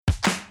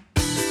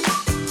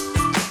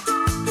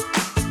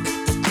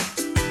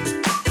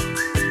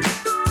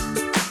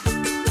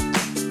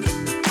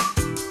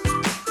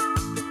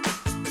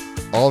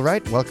All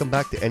right, welcome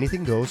back to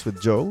Anything Goes with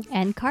Joe.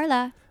 And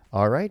Carla.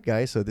 All right,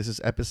 guys, so this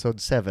is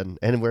episode 7,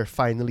 and we're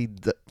finally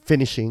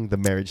finishing the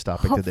marriage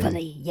topic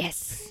Hopefully,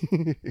 yes.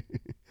 today.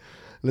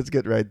 Let's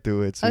get right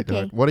to it,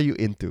 sweetheart. Okay. What are you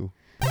into?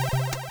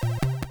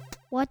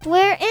 What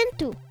we're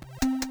into.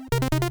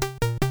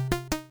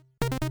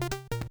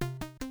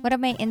 What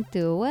am I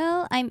into?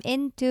 Well, I'm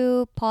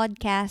into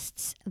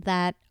podcasts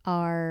that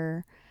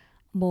are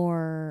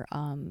more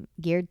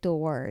geared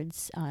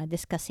towards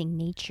discussing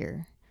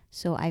nature.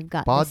 So I've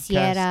got the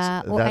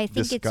Sierra, Podcasts or that I think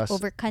it's discuss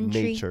Over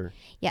Country. nature.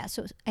 Yeah,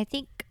 so I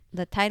think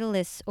the title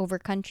is Over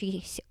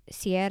Country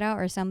Sierra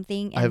or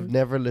something. And, I've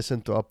never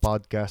listened to a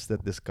podcast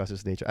that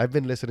discusses nature. I've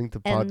been listening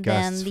to and then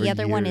podcasts the for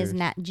other one is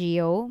years. Nat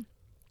Geo.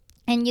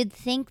 And you'd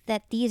think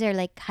that these are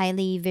like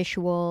highly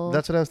visual.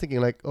 That's what I was thinking.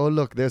 Like, oh,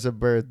 look, there's a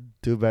bird.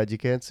 Too bad you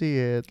can't see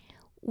it.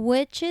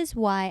 Which is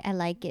why I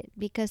like it,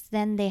 because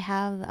then they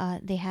have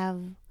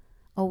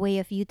a way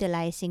of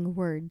utilizing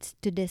words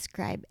to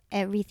describe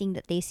everything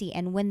that they see,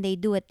 and when they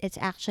do it, it's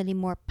actually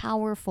more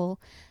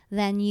powerful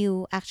than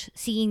you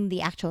seeing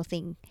the actual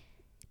thing,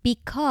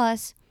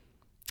 because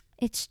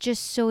it's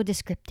just so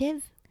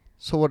descriptive.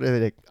 So what are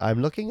they like?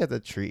 I'm looking at a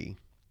tree.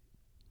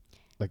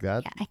 Like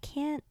that?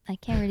 Yeah, I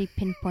can't really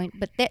pinpoint,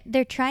 but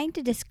they're trying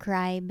to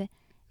describe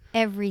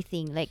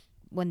everything. Like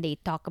when they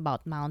talk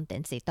about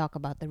mountains, they talk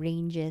about the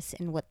ranges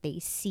and what they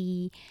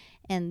see,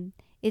 and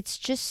it's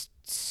just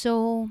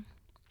so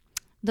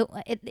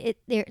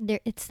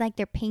it's like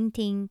they're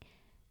painting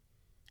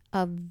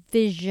a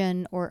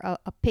vision or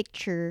a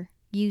picture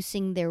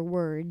using their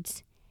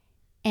words,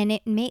 and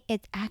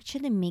it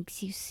actually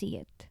makes you see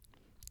it,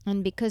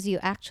 and because you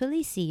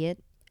actually see it,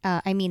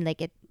 I mean,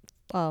 like it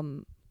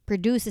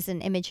produces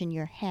an image in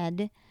your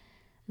head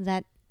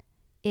that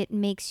it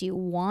makes you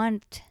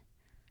want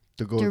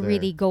To go to there.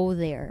 really go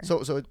there. So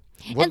what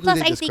And do plus,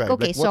 they I think, describe?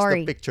 okay, Like, what's sorry.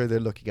 the picture they're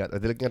looking at? Are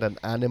they looking at an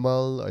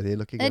animal? Are they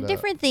looking at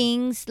Different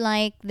things,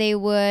 like they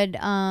would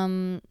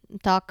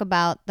talk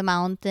about the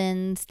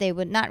mountains. They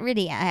would not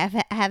really. I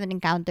haven't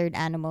encountered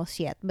animals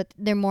yet, but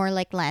they're more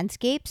like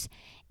landscapes.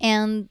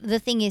 And the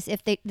thing is,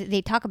 if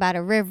they talk about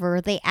a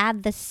river, they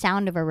add the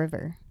sound of a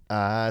river.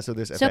 so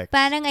there's So effects.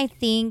 parang I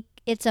think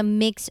it's a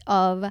mix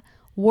of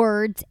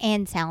words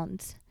and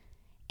sounds,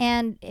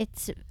 and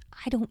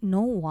I don't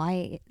know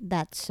why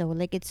that's so.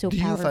 Like it's so Do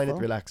you powerful. find it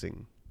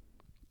relaxing?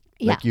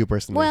 Yeah. Like you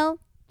personally? Well,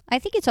 I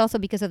think it's also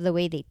because of the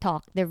way they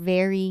talk. They're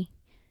very.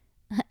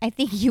 I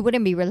think you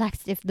wouldn't be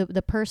relaxed if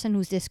the person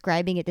who's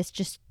describing it is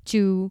just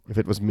too if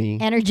it was me,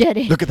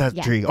 energetic. look at that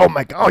Yeah. tree. Oh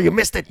my god! Oh, you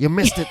missed it! You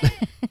missed it!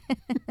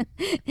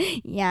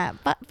 Yeah,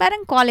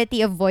 parang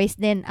quality of voice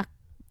then.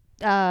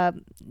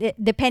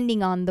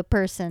 Depending on the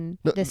person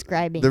No,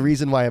 describing The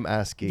reason why I'm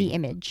asking, the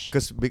image.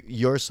 because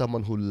you're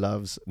someone who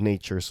loves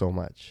nature so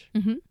much,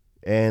 Mm-hmm.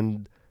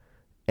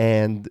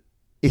 and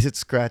is it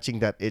scratching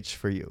that itch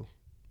for you?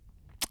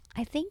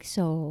 I think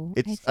so.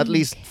 It's at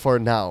least for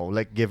now,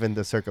 like given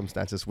the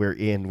circumstances we're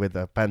in with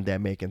the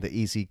pandemic and the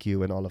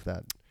ECQ and all of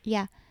that.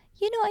 Yeah.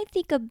 You know, I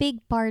think a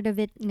big part of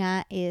it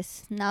nga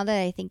is, now that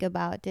I think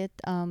about it,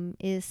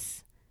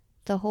 is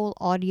the whole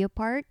audio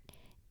part,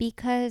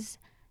 because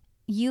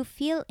you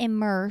feel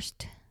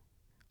immersed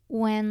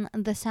when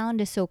the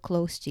sound is so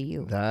close to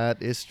you.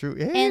 That is true.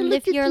 Hey, And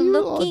look if you're at you,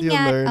 looking audio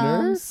at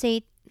learner.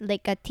 say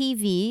like a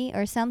TV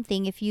or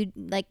something, if you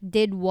like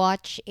did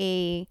watch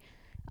a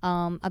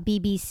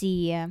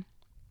BBC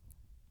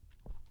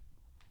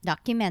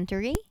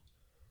documentary,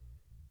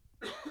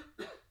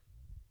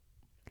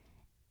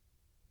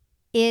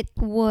 it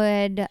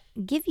would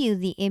give you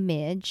the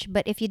image,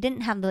 but if you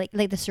didn't have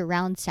the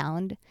surround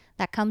sound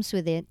that comes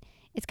with it,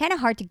 it's kind of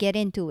hard to get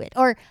into it,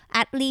 or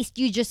at least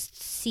you just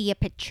see a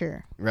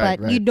picture, Right,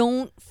 but you right.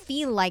 don't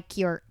feel like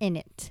you're in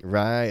it.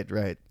 Right.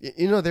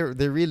 You know, there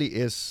really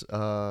is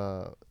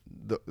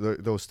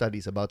those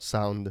studies about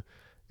sound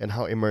and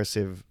how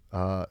immersive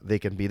they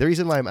can be. The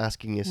reason why I'm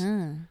asking is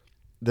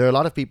there are a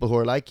lot of people who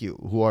are like you,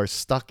 who are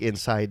stuck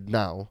inside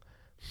now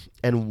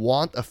and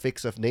want a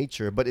fix of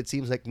nature, but it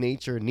seems like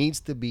nature needs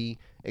to be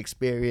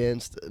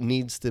experienced,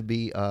 needs to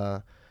be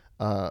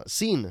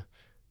seen.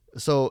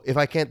 So if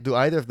I can't do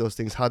either of those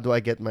things, how do I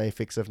get my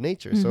fix of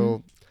nature?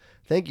 So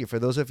thank you for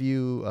those of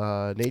you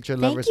nature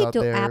Thank lovers you out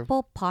to there.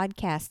 Apple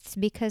Podcasts,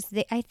 because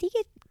I think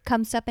it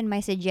comes up in my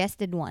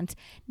suggested ones,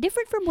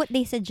 different from what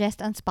they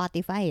suggest on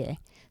Spotify.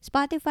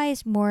 Spotify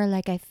is more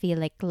like, I feel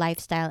like,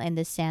 lifestyle, in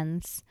the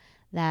sense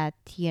that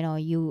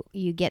you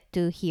get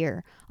to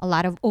hear a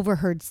lot of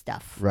overheard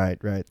stuff. Right.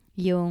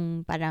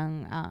 Yung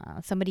parang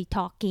somebody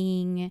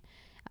talking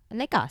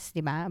like us,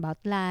 diba, about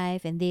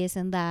life and this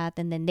and that,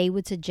 and then they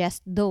would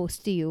suggest those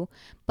to you.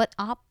 But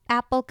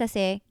Apple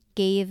kasi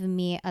gave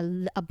me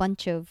a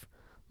bunch of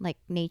like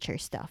nature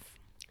stuff.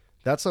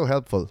 That's so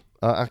helpful.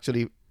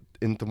 Actually,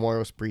 in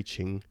tomorrow's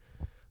preaching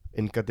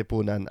in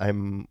Katipunan,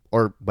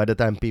 or by the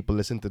time people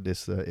listen to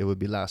this, it will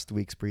be last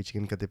week's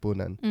preaching in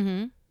Katipunan.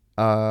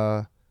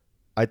 Mm-hmm.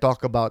 I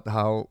talk about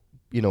how,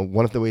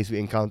 one of the ways we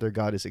encounter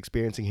God is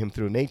experiencing Him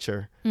through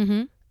nature.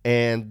 Mm-hmm.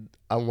 And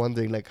I'm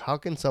wondering, like, how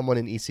can someone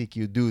in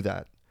ECQ do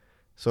that?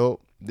 So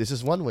this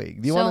is one way.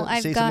 Do you So want to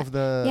I've say got- some of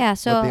the yeah, what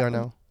they so- are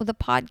now? Well, the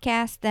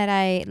podcast that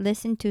I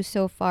listened to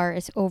so far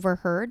is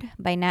Overheard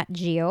by Nat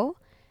Geo.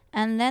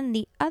 And then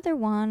the other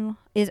one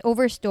is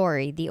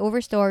Overstory, the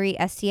Overstory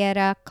a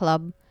Sierra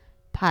Club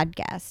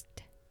podcast.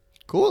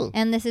 Cool.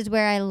 And this is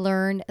where I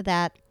learned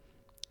that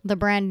the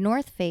brand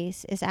North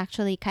Face is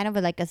actually kind of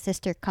like a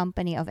sister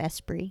company of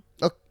Esprit.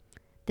 Oh.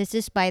 This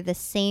is by the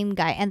same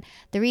guy. And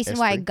the reason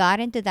why I Esprit? got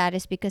into that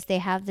is because they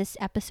have this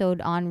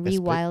episode on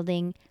Esprit?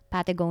 rewilding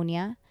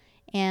Patagonia.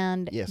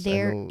 And Yes, I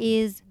there know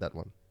is that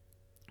one.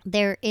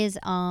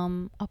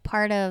 a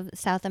part of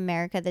South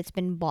America that's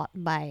been bought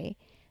by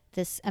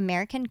this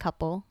American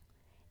couple,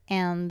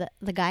 and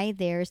the guy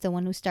there is the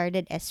one who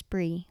started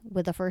Esprit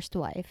with the first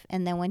wife,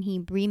 and then when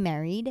he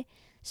remarried,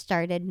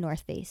 started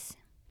North Face.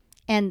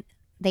 And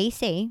they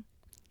say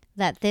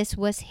that this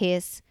was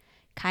his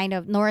kind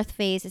of North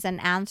Face is an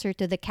answer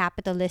to the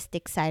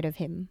capitalistic side of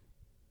him.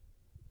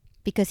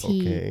 Because he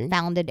Okay.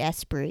 founded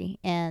Esprit,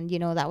 and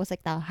that was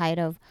like the height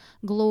of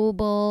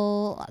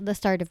the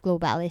start of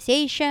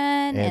globalization,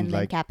 and then like,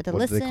 what do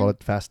capitalism, they call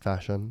it? Fast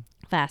fashion.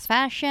 fast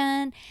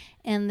fashion,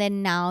 and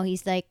then now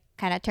he's like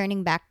kind of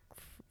turning back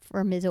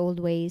from his old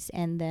ways,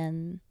 and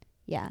then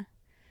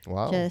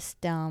Wow. just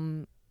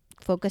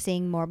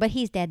focusing more. But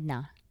he's dead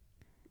now.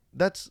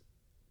 That's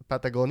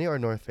Patagonia or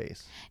North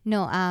Face?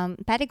 No,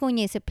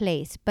 Patagonia is a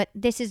place, but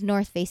this is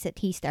North Face that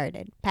he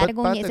started. But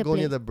Patagonia is a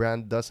place. the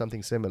brand, does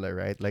something similar,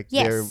 right? Like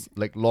Yes. they're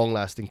like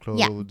long-lasting clothes.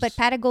 Yeah, but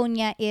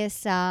Patagonia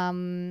is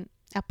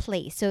a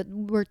place. So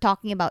we're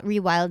talking about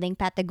rewilding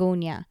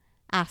Patagonia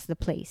as the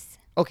place.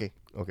 Okay.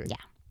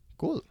 Yeah.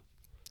 Cool.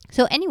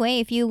 So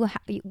anyway, if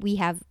we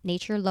have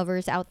nature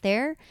lovers out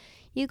there,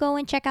 you go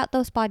and check out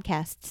those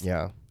podcasts.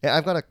 Yeah. Hey,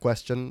 I've got a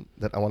question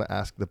that I want to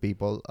ask the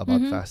people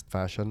about fast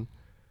fashion,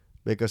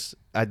 because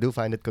I do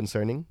find it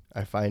concerning.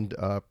 I find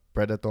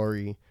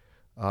predatory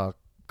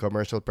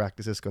commercial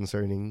practices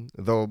concerning.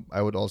 Though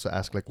I would also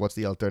ask, like, what's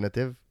the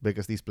alternative?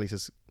 Because these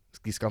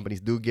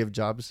companies do give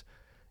jobs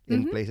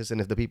in places, and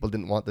if the people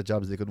didn't want the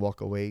jobs, they could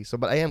walk away. So,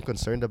 but I am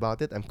concerned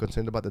about it. I'm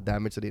concerned about the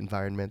damage to the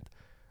environment.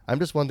 I'm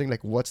just wondering,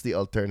 like, what's the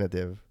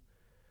alternative?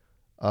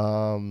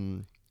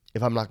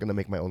 If I'm not going to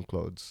make my own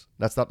clothes.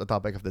 That's not the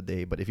topic of the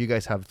day, but if you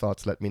guys have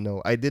thoughts, let me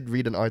know. I did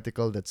read an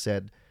article that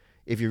said,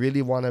 if you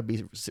really want to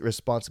be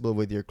responsible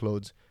with your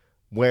clothes,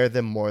 wear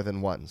them more than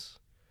once.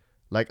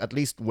 Like, at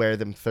least wear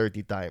them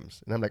 30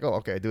 times. And I'm like, oh,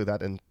 okay, I do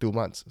that in 2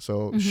 months.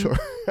 So, sure,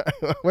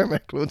 I wear my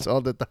clothes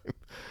all the time.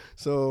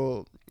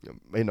 So,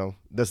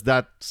 does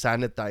that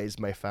sanitize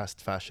my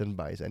fast fashion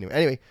buys?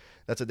 Anyway,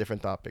 that's a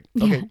different topic.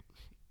 Okay.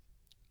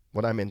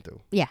 What I'm into.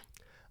 Yeah.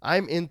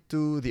 I'm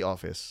into The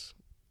Office.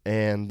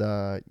 And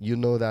you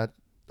know that.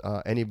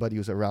 Anybody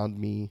who's around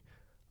me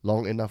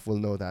long enough will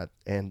know that.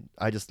 And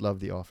I just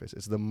love The Office.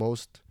 It's the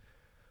most,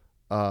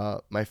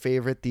 my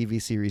favorite TV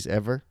series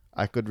ever.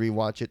 I could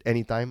rewatch it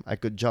anytime. I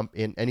could jump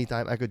in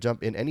anytime. I could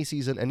jump in any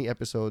season, any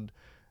episode,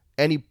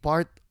 any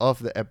part of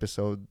the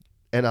episode,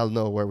 and I'll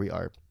know where we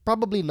are.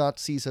 Probably not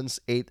seasons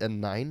 8 and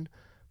 9,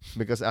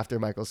 because after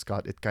Michael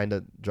Scott, it kind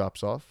of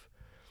drops off.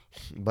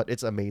 But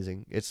it's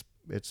amazing. It's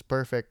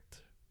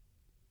perfect.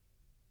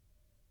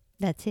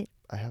 That's it.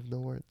 I have no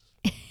words.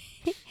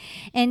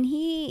 And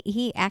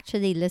he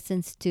actually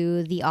listens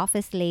to the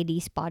Office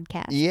Ladies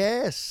podcast.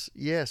 Yes.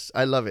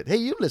 I love it. Hey,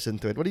 you listen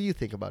to it. What do you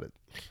think about it?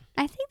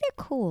 I think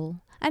they're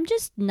cool. I'm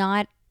just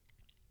not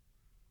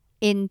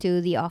into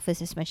The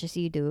Office as much as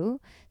you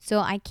do. So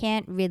I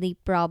can't really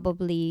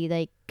probably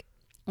like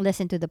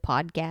listen to the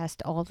podcast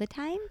all the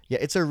time. Yeah,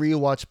 it's a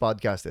rewatch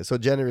podcast. So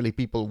generally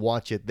people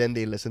watch it, then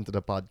they listen to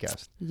the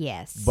podcast.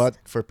 Yes. But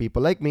for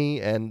people like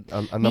me and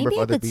a number maybe of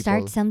I other could people.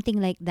 start something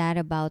like that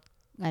about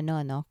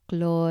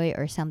Chloe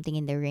or Something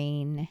in the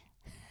Rain.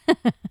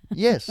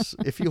 Yes,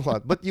 if you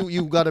want. But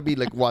you got to be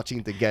like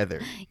watching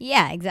together.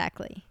 Yeah,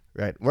 exactly.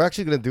 Right. We're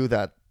actually going to do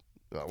that.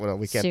 Well,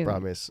 we can't Soon.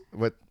 promise.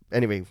 But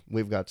anyway,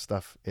 we've got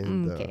stuff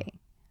in the Okay.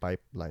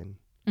 pipeline.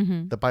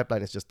 Mm-hmm. The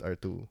pipeline is just our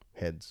two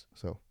heads.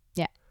 So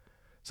Yeah.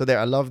 So there,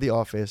 I love The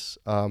Office.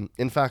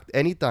 In fact,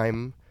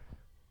 anytime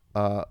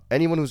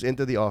anyone who's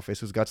into The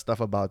Office, who's got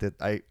stuff about it,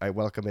 I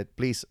welcome it.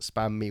 Please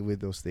spam me with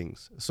those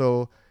things.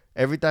 So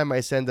every time I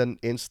send an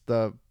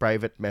Instagram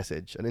private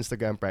message,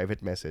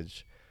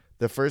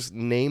 the first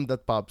name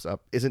that pops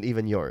up isn't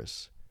even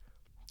yours.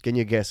 Can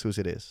you guess whose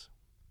it is?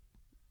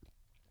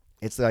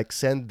 It's like,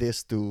 send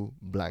this to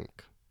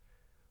blank.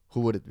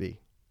 Who would it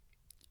be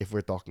if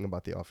we're talking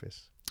about The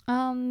Office?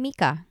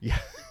 Mika.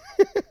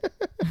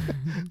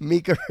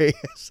 Mika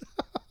Reyes.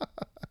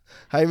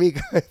 Hi,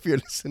 Mika, if you're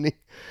listening.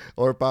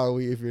 Or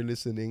Pawi, if you're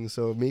listening.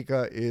 So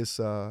Mika is,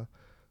 well,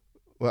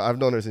 I've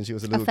known her since she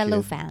was a little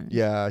fellow kid. fan.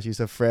 Yeah, she's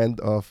a friend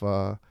of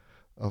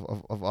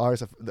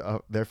ours.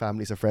 Their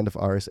family's a friend of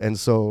ours. And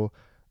so,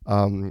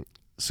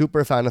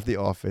 super fan of The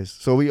Office.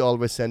 So we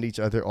always send each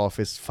other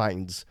Office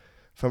finds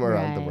from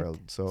around the Right. world.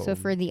 So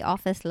for the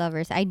Office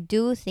lovers, I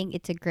do think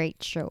it's a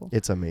great show.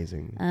 It's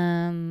amazing.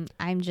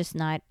 I'm just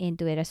not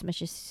into it as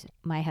much as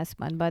my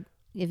husband. But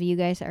if you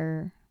guys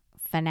are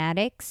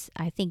fanatics,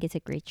 I think it's a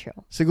great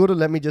show. Siguro,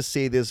 let me just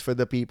say this for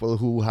the people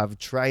who have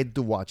tried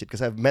to watch it,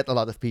 because I've met a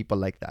lot of people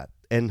like that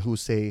and who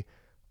say,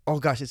 oh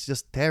gosh, it's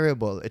just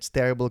terrible. It's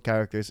terrible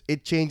characters.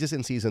 It changes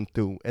in season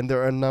 2. And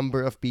there are a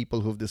number of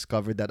people who've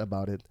discovered that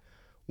about it,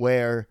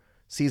 where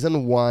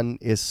season 1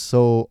 is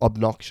so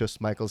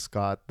obnoxious. Michael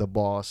Scott, the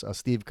boss,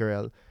 Steve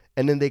Carell.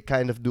 And then they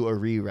kind of do a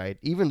rewrite,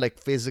 even like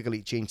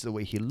physically change the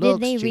way he looks,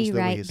 Did they change the way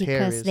rewrite his hair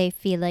because is. they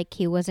feel like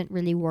he wasn't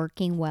really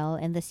working well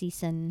in the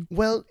season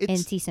Well, in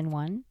it's season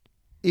 1?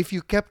 if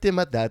you kept him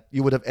at that,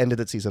 you would have ended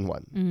at season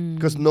 1 Mm.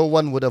 because no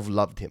one would have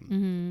loved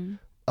him.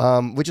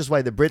 Which is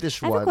why the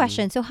British I have one. a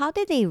question. So how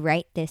did they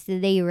write this?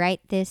 Did they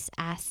write this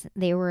as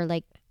they were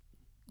like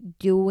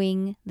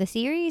doing the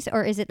series,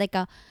 or is it like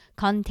a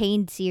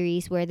contained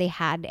series where they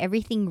had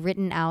everything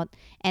written out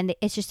and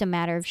it's just a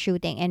matter of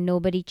shooting and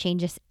nobody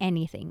changes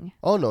anything?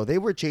 Oh no, they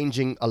were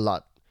changing a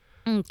lot.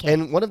 Okay.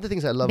 And one of the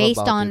things I love Based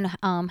about it,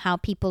 on how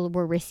people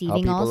were how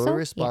receiving people also? were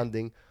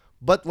responding.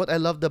 But what I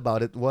loved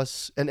about it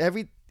was, and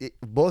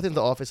both in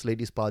the Office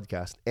Ladies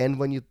podcast and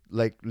when you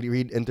like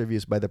read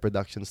interviews by the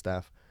production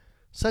staff,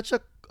 such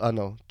a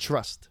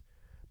trust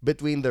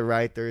between the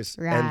writers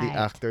and the Right.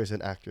 actors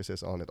and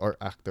actresses on it, or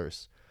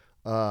actors,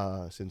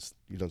 since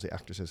you don't say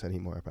actresses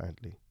anymore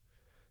apparently.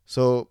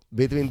 So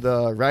between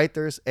the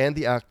writers and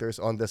the actors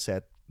on the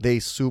set, they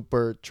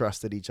super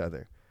trusted each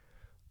other.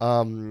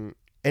 And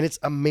it's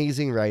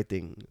amazing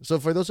writing. So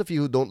for those of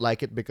you who don't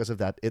like it because of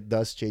that, it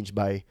does change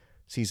by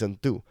season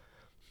 2.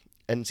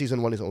 And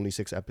season 1 is only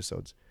 6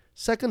 episodes.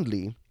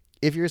 Secondly,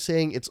 if you're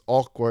saying it's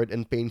awkward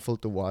and painful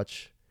to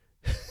watch,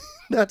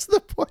 that's the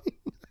point.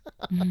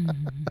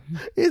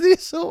 It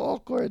is so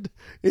awkward.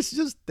 It's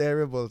just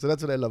terrible. So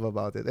that's what I love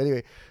about it.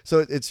 Anyway,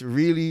 so it's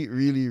really,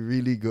 really,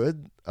 really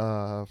good.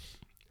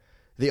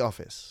 The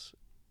Office.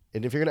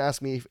 And if you're going to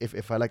ask me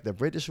if I like the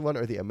British one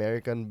or the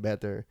American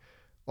better,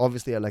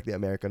 obviously I like the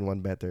American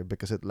one better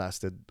because it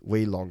lasted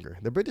way longer.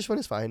 The British one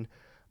is fine.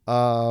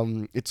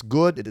 It's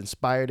good. It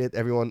inspired it.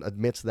 Everyone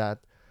admits that.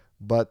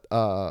 But,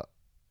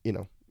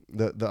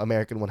 the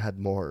American one had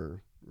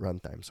more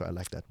runtime. So I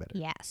like that better.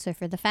 Yeah. So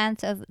for the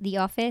fans of The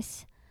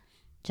Office,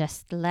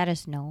 just let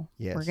us know.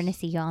 Yes. We're gonna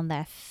see you on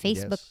the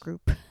Facebook Yes.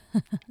 group.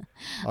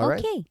 All right.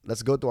 Okay.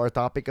 Let's go to our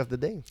topic of the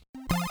day.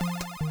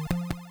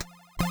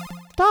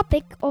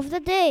 Topic of the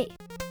day.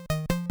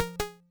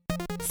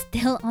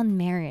 Still on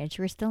marriage.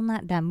 We're still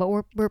not done, but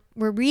we're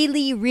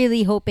really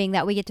really hoping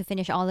that we get to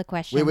finish all the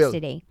questions will.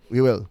 today.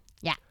 We will.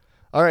 Yeah.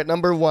 All right.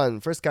 Number 1,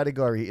 first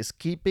category is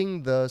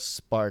keeping the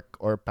spark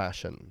or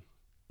passion.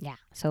 Yeah.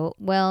 So,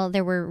 well,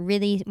 there were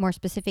really more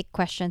specific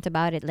questions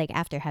about it, like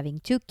after having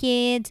 2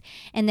 kids,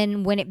 and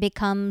then when it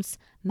becomes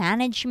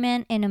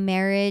management in a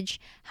marriage,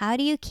 how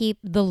do you keep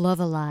the love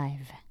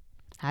alive?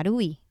 How do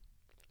we?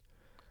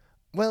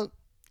 Well,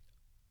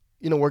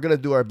 we're going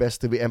to do our best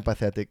to be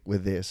empathetic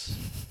with this.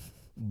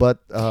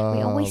 But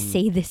We always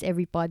say this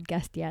every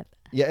podcast yet.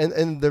 yeah,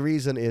 and the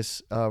reason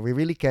is we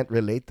really can't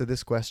relate to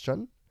this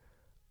question.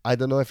 I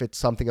don't know if it's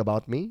something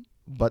about me,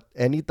 but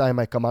anytime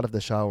I come out of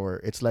the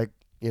shower, it's like,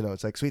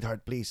 it's like,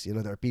 sweetheart, please,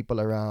 there are people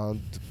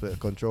around,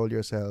 control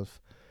yourself.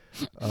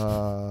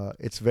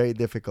 It's very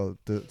difficult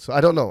to, so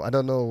I don't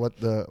know what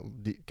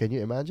can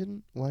you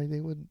imagine why they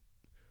would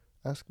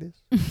ask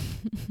this?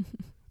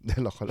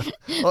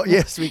 Oh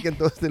yes, we can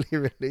totally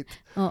relate.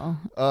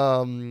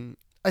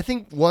 I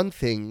think one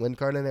thing when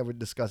Carla and I were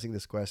discussing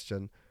this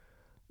question,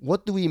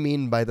 what do we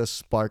mean by the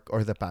spark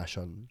or the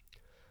passion?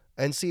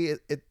 And see,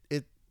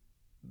 it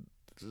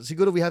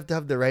siguro we have to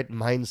have the right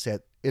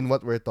mindset in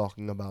what we're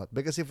talking about.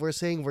 Because if we're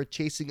saying we're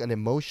chasing an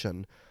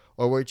emotion,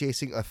 or we're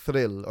chasing a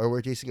thrill, or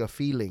we're chasing a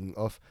feeling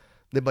of,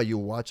 diba, you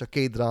watch a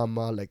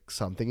K-drama like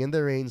Something in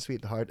the Rain,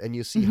 Sweetheart, and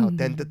you see how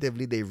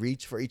tentatively they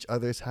reach for each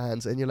other's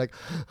hands, and you're like,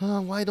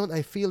 why don't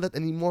I feel that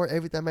anymore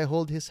every time I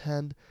hold his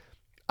hand?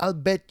 I'll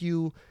bet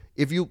you,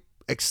 if you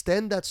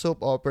extend that soap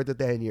opera to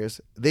 10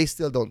 years, they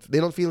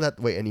don't feel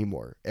that way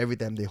anymore every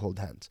time they hold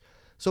hands.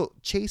 So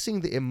chasing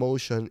the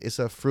emotion is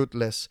a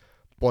fruitless,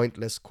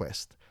 pointless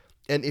quest.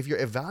 And if you're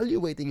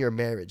evaluating your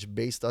marriage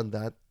based on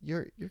that,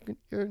 you're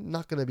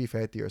not gonna be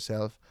fair to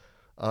yourself,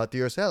 to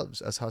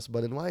yourselves as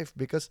husband and wife,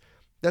 because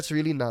that's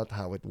really not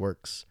how it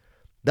works.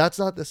 That's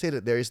not to say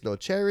that there is no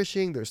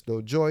cherishing, there's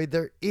no joy.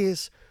 There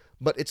is,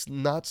 but it's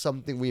not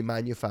something we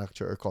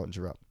manufacture or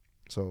conjure up.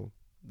 So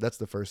that's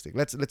the first thing.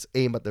 Let's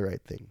aim at the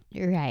right thing.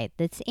 Right.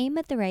 Let's aim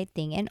at the right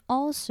thing. And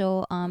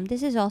also,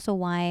 this is also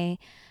why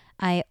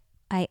I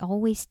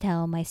always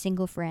tell my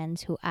single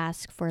friends who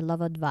ask for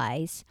love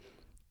advice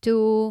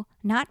to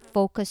not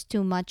focus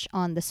too much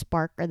on the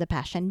spark or the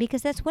passion,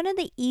 because that's one of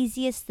the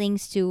easiest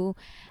things to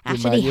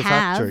actually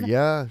manufacture. have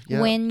Yeah.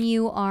 when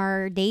you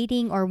are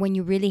dating or when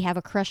you really have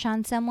a crush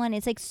on someone.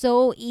 It's like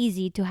so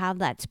easy to have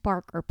that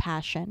spark or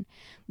passion.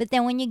 But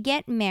then when you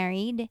get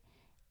married,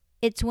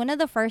 it's one of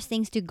the first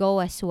things to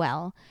go as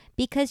well,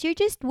 because you're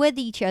just with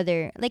each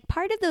other. Like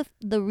part of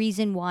the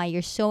reason why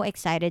you're so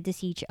excited to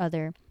see each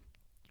other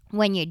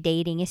when you're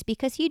dating is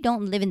because you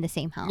don't live in the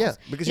same house. Yeah,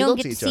 because you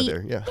don't see each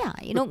other. Yeah. Yeah,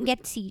 you don't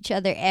get to see each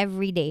other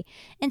every day.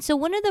 And so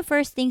one of the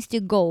first things to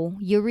go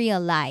you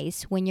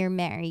realize when you're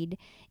married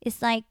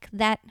is like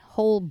that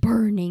whole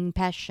burning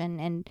passion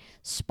and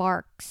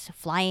sparks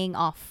flying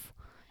off,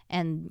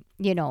 and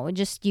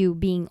just you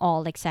being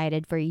all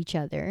excited for each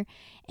other.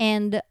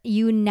 And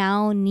you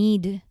now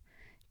need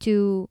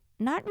to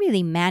not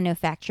really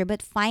manufacture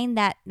but find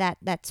that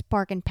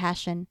spark and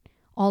passion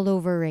all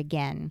over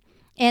again.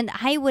 And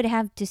I would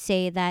have to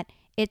say that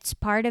it's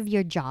part of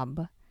your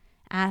job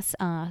as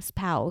a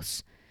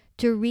spouse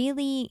to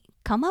really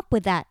come up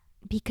with that,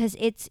 because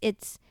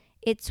it's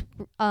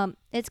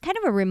kind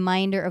of a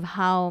reminder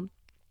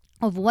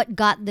of what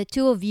got the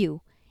two of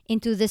you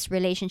into this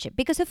relationship.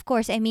 Because of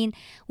course, I mean,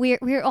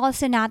 we're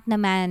also not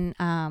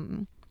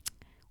naman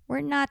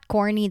we're not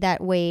corny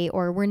that way,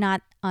 or we're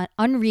not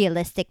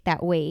unrealistic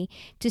that way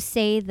to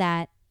say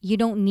that you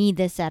don't need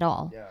this at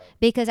all. Yeah.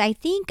 Because I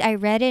think I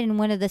read it in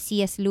one of the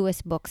C.S.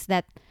 Lewis books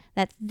that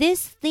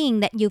this thing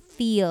that you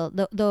feel,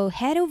 the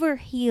head over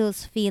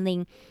heels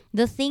feeling,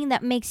 the thing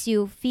that makes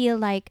you feel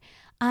like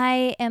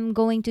I am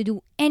going to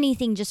do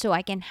anything just so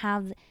I can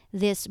have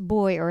this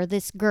boy or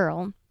this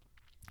girl,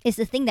 is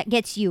the thing that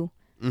gets you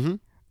Mm-hmm.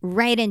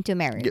 right into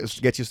marriage.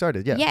 Gets you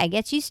started. Yeah. Yeah, it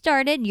gets you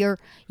started.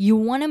 You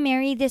want to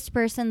marry this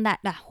person, that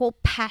the whole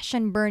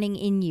passion burning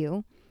in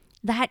you,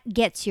 that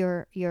gets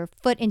your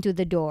foot into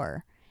the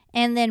door.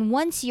 And then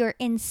once you're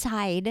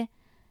inside,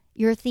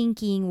 you're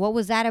thinking, what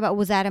was that about?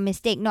 Was that a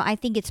mistake? No, I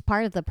think it's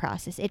part of the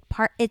process.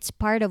 It's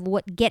part of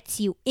what gets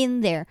you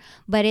in there,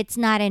 but it's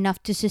not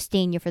enough to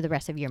sustain you for the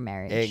rest of your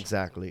marriage.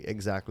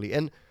 Exactly.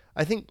 And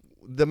I think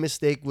the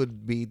mistake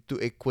would be to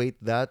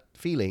equate that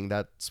feeling,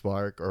 that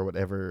spark or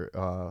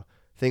whatever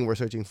thing we're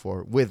searching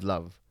for, with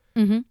love.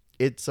 Mm-hmm.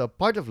 It's a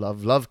part of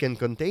love. Love can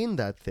contain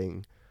that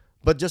thing.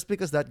 But just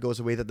because that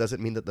goes away, that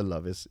doesn't mean that the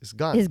love is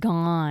gone. Is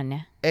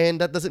gone. And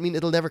that doesn't mean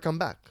it'll never come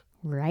back.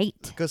 Right.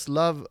 Because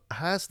love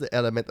has the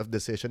element of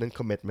decision and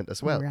commitment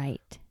as well.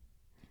 Right.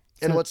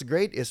 And So- what's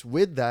great is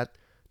with that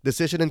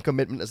decision and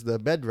commitment as the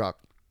bedrock,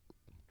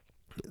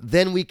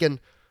 then we can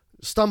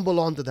stumble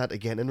onto that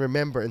again and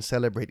remember and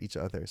celebrate each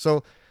other.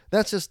 So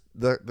that's just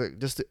the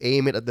just to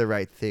aim it at the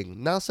right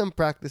thing. Now, some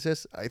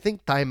practices, I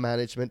think time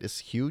management is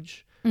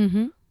huge.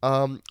 Mm-hmm.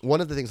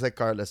 One of the things, like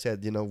Carla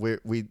said,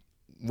 we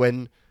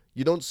when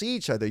you don't see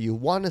each other, you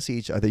want to see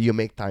each other, you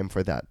make time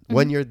for that.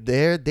 When you're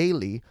there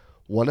daily,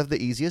 one of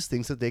the easiest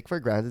things to take for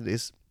granted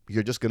is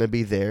you're just going to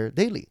be there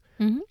daily.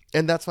 Mm-hmm.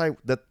 And that's why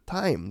the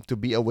time to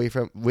be away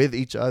from with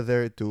each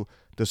other, to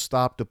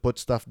stop, to put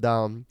stuff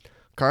down.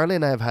 Carla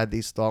and I have had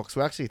these talks.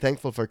 We're actually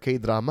thankful for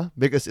K-drama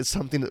because it's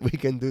something that we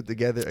can do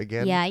together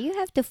again. Yeah, you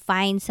have to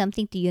find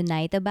something to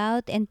unite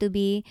about and to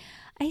be,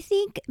 I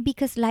think,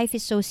 because life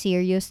is so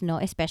serious, no,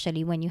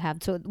 especially when you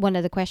have, so one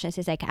of the questions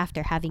is like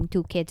after having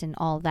two kids and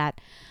all that,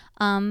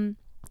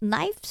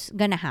 life's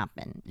gonna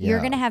happen. You're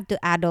Yeah. gonna have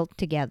to adult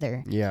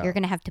together. Yeah. You're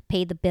gonna have to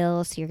pay the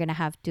bills. You're gonna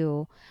have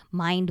to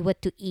mind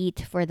what to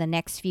eat for the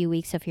next few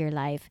weeks of your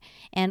life.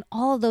 And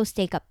all those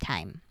take up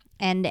time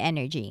and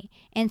energy.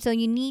 And so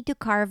you need to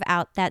carve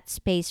out that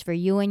space for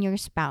you and your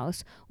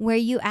spouse where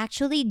you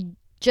actually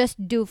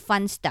just do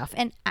fun stuff.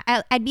 And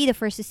I'd be the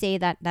first to say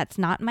that that's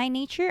not my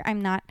nature.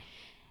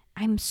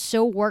 I'm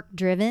so work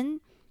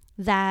driven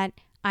that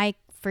I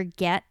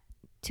forget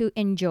to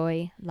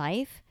enjoy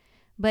life.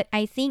 But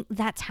I think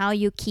that's how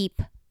you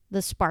keep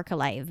the spark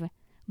alive,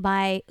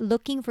 by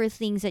looking for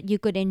things that you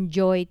could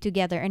enjoy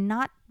together and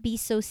not be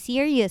so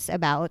serious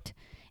about.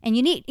 And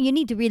you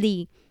need to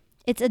really,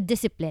 it's a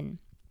discipline.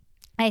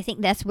 I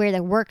think that's where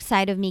the work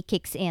side of me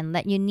kicks in,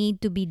 that you need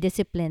to be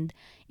disciplined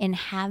in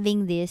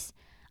having this.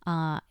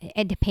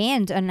 It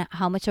depends on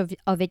how much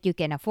of it you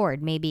can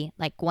afford. Maybe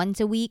like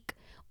once a week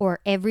or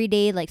every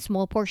day, like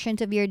small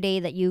portions of your day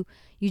that you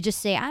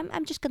just say,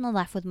 I'm just going to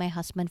laugh with my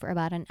husband for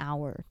about an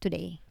hour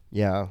today.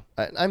 Yeah,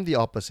 I'm the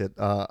opposite.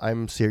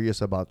 I'm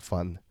serious about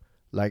fun,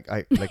 like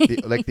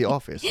the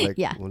Office. Like,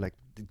 Yeah. well, like,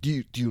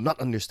 do you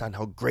not understand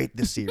how great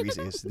this series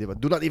is?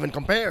 Do not even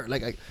compare.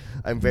 Like,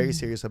 I'm very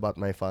serious about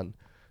my fun.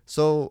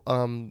 So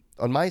on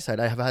my side,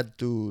 I have had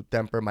to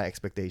temper my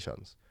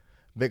expectations,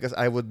 because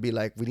I would be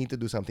like, we need to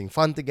do something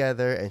fun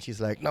together, and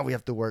she's like, no, we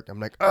have to work. I'm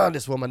like,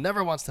 this woman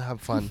never wants to have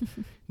fun.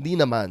 Di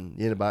naman,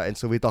 yun ba? And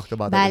so we talked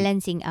about that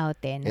Balancing out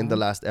then. in the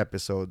last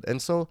episode.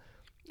 And so,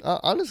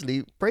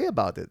 honestly, pray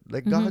about it.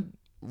 Like, God,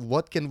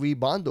 what can we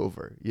bond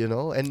over?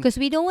 And Because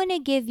we don't want to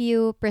give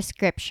you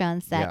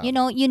prescriptions that,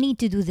 Yeah. you need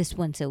to do this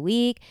once a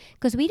week.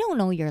 Because we don't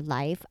know your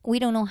life. We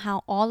don't know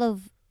how all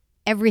of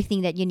everything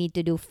that you need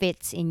to do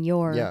fits in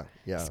your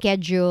yeah.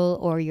 schedule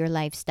or your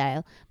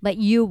lifestyle. But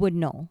you would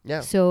know.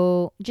 Yeah.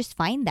 So just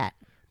find that.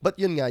 But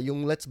yun nga,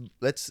 yung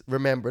let's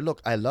remember,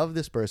 look, I love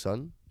this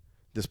person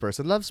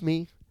loves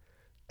me,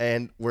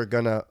 and we're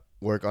gonna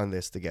work on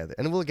this together,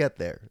 and we'll get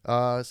there.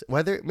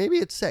 Whether maybe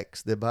it's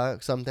sex,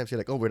 diba? Sometimes you're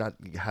like, oh, we're not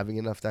having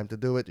enough time to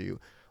do it,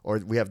 or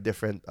we have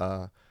different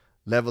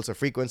levels of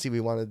frequency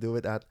we want to do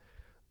it at.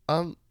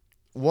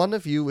 One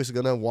of you is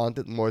gonna want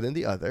it more than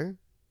the other,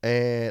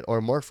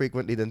 or more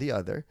frequently than the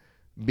other.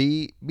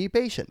 Be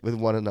patient with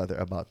one another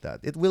about that.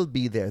 It will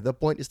be there. The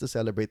point is to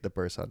celebrate the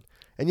person.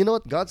 And you know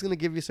what? God's gonna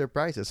give you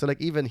surprises. So like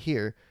even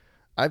here,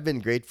 I've been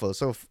grateful.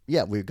 So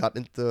yeah, we got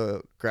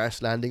into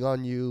crash landing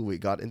on you. We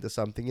got into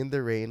something in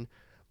the rain,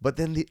 but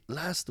then the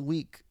last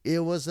week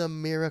it was a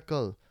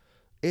miracle.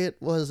 It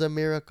was a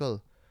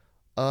miracle.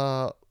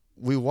 Uh,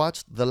 we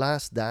watched The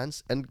Last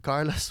Dance, and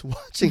Carla's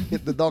watching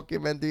it, the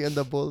documentary and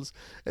the Bulls.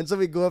 And so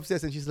we go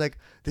upstairs, and she's like,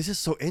 "This is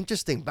so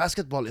interesting.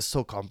 Basketball is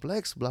so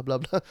complex." Blah blah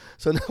blah.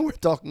 So now we're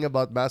talking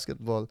about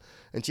basketball,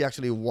 and she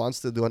actually wants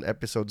to do an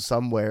episode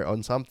somewhere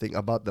on something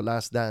about The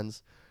Last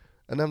Dance.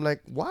 And I'm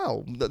like,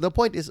 wow. The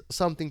point is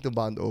something to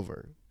bond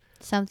over.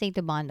 Something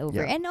to bond over.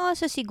 Yeah. And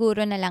also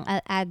siguro na lang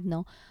I'll add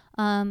no,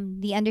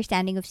 the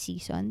understanding of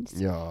seasons.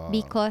 Yeah.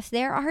 Because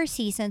there are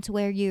seasons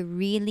where you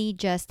really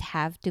just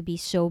have to be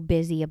so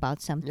busy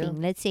about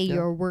something. Yeah. Let's say Yeah.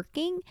 you're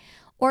working,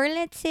 or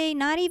let's say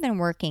not even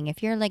working.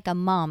 If you're like a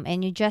mom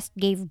and you just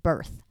gave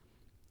birth,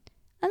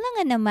 alam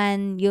nga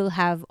naman you'll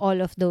have all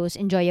of those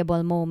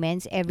enjoyable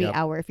moments every Yep.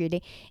 hour of your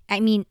day.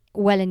 I mean,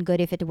 well and good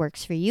if it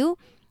works for you.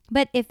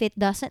 But if it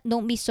doesn't,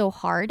 don't be so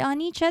hard on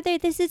each other.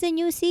 This is a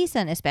new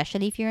season,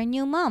 especially if you're a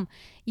new mom.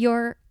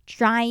 You're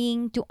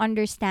trying to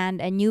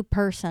understand a new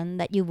person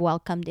that you've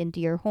welcomed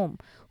into your home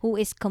who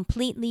is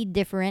completely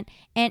different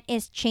and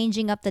is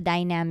changing up the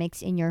dynamics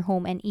in your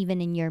home and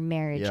even in your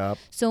marriage. Yep.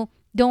 So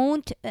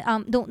don't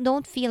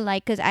feel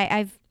like, because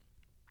I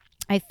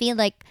feel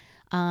like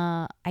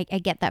I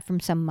get that from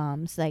some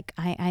moms, like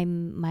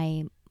I'm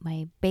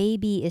my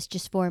baby is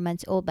just 4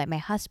 months old, but my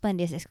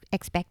husband is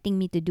expecting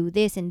me to do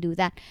this and do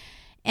that,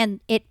 and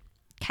it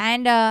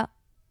kind of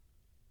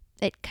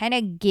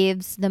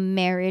gives the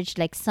marriage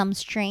like some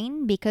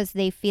strain because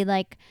they feel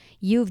like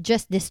you've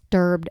just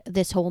disturbed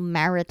this whole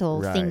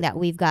marital thing Right. that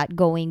we've got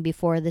going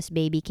before this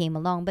baby came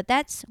along. But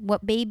that's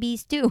what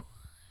babies do.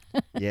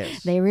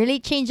 Yes. They really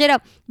change it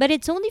up, but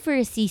it's only for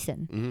a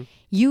season. Mhm.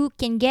 You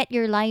can get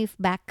your life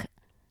back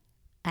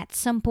at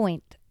some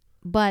point,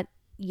 but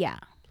yeah.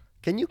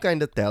 Can you kind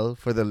of tell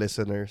for the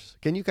listeners?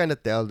 Can you kind of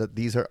tell that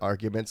these are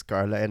arguments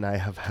Carla and I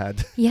have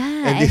had? Yeah,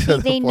 And I these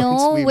are think the they points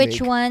know we which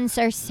make. ones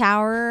are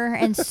sour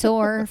and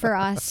sore for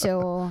us.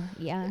 So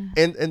yeah,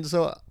 And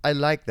so I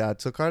like that.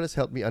 So Carla's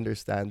helped me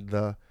understand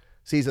the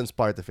seasons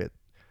part of it.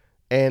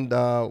 And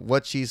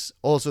what she's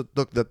also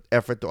took the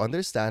effort to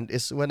understand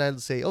is when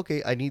I'll say, okay,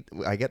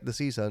 I get the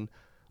season,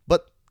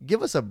 but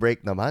give us a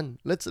break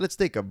naman. Let's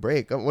take a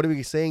break. What are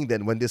we saying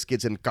then? When this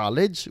kid's in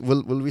college,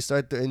 will we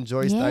start to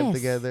enjoy time Yes.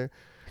 together?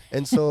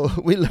 And so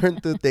we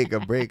learned to take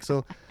a break.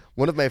 So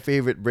one of my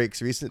favorite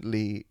breaks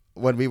recently,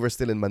 when we were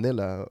still in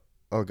Manila,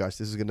 oh gosh,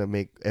 this is gonna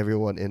make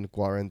everyone in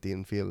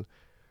quarantine feel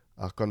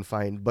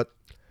confined. But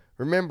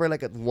remember,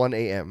 like at 1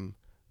 a.m.,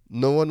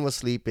 no one was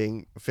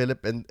sleeping.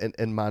 Philip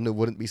and Manu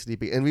wouldn't be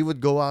sleeping. And we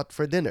would go out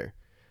for dinner.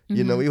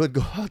 You know, we would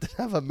go out and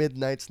have a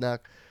midnight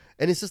snack.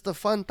 And it's just a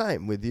fun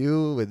time with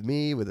you, with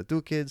me, with the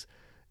two kids.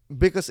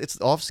 Because it's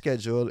off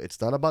schedule.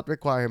 It's not about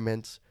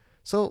requirements.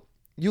 So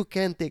you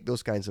can take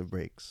those kinds of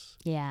breaks.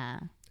 yeah.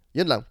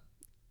 Yun lang.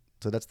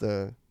 So that's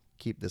the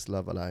keep this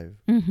love alive.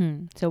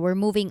 So we're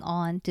moving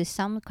on to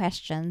some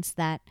questions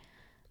that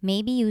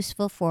may be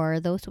useful for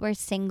those who are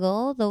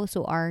single, those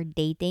who are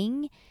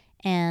dating,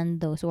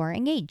 and those who are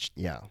engaged.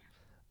 Yeah.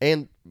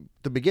 And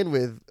to begin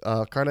with,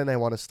 Carla and I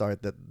want to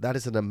start that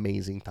is an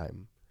amazing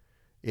time.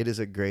 It is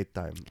a great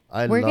time.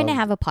 We're gonna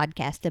have a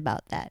podcast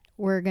about that.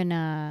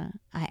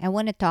 I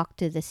want to talk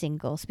to the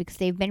singles because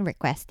they've been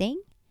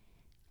requesting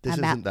This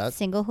about isn't that.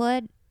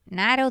 singlehood.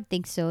 No, I don't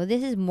think so.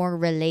 This is more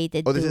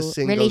related Oh, to this is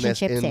singleness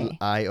relationships. in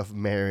eye of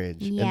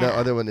marriage. And the Yeah.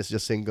 other one is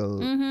just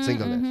singleness.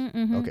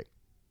 Okay.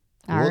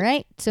 All Cool.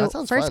 right. So That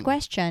sounds first fun.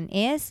 question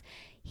is,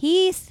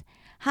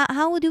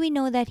 how do we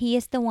know that he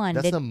is the one?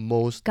 That's Did the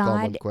most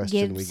common God question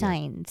give we get.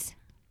 signs?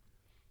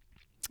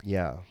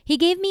 Yeah. He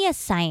gave me a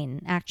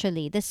sign,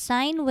 actually. The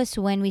sign was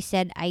when we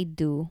said I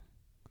do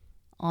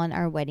on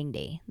our wedding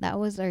day. That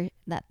was a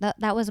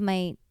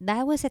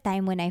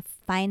time when I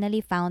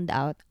finally found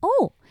out,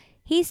 oh,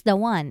 he's the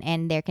one,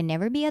 and there can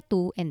never be a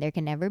 2 and there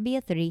can never be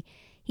a 3.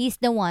 He's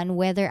the one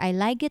whether I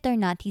like it or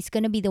not. He's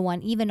going to be the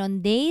one even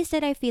on days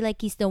that I feel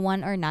like he's the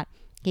one or not.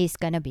 He's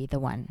going to be the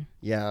one.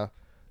 Yeah.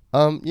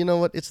 You know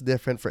what? It's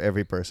different for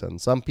every person.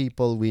 Some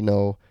people we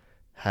know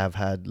have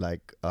had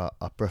like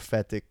a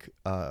prophetic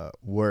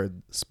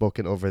word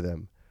spoken over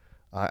them.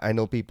 I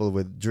know people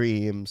with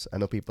dreams. I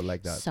know people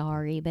like that.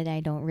 Sorry, but I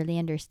don't really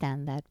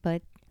understand that.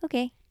 But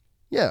okay.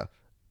 Yeah.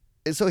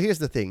 And so here's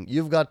the thing.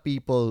 You've got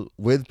people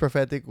with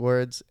prophetic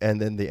words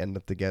and then they end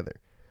up together.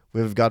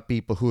 We've got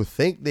people who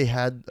think they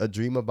had a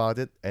dream about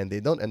it and they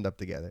don't end up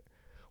together.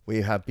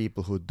 We have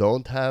people who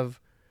don't have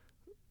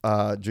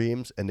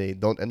dreams and they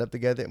don't end up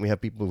together. And we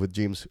have people with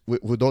dreams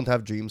who don't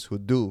have dreams who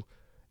do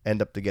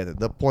end up together.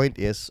 The point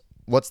is,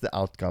 what's the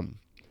outcome?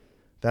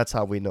 That's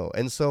how we know.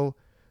 And so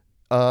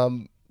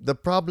the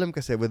problem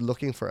kasi with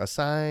looking for a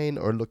sign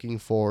or looking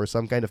for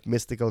some kind of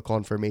mystical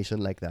confirmation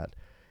like that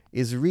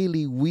is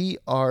really we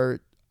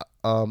are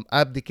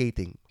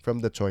abdicating from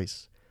the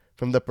choice,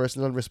 from the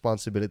personal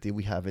responsibility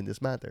we have in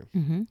this matter.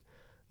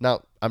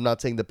 Now, I'm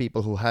not saying the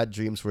people who had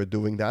dreams were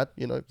doing that.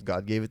 If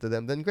God gave it to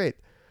them, then great.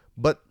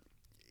 But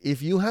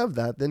if you have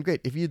that, then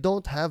great. If you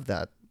don't have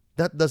that,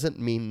 that doesn't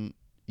mean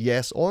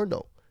yes or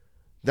no.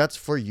 That's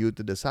for you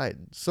to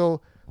decide.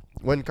 So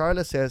when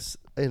Carla says,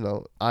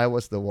 I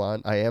was the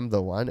one, I am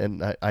the one,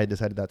 and I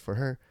decided that for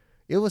her,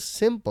 it was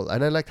simple.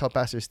 And I like how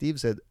Pastor Steve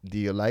said, do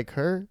you like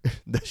her?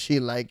 Does she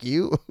like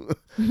you?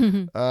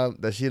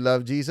 Does she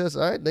love Jesus?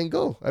 All right, then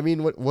go. I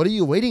mean, what are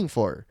you waiting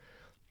for?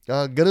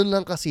 Ganun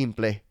lang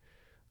kasimple.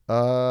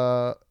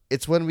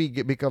 It's when we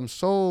become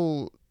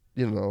so,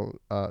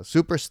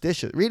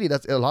 superstition. Really,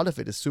 that's a lot of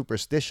it is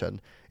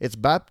superstition. It's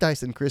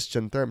baptized in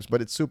Christian terms,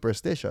 but it's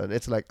superstition.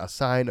 It's like a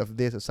sign of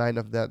this, a sign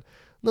of that.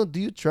 No,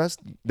 do you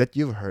trust that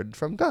you've heard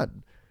from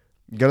God?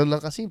 Ganun lang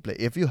kasimple.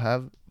 If you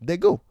have, then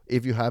go.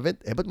 If you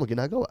haven't, ba't mo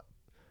ginagawa?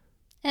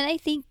 And I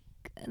think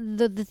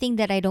the thing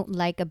that I don't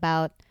like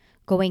about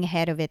going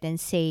ahead of it and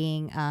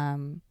saying,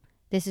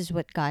 this is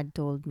what God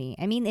told me.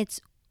 I mean,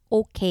 it's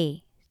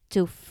okay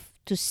to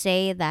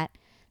say that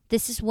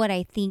this is what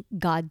I think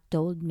God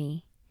told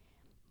me.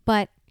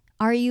 But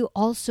are you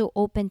also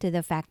open to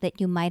the fact that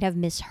you might have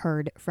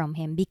misheard from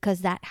him?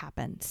 Because that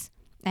happens.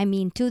 I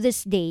mean, to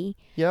this day,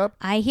 Yep.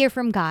 I hear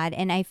from God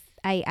and I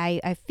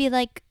feel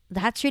like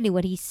that's really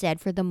what he said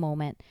for the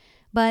moment.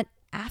 But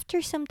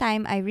after some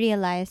time, I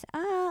realized,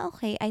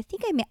 okay, I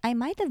think I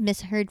might have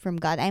misheard from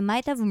God. I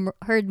might have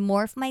heard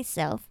more of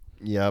myself,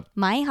 Yep.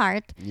 my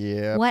heart,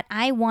 Yep. what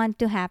I want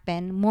to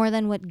happen more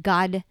than what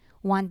God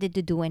wanted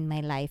to do in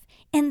my life.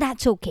 And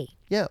that's okay.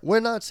 Yeah,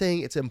 we're not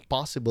saying it's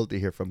impossible to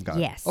hear from God.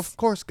 Yes. Of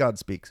course God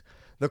speaks.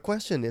 The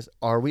question is,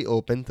 are we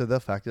open to the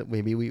fact that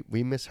maybe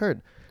we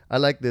misheard? I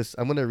like this.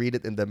 I'm going to read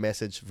it in the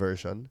Message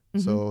version.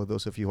 So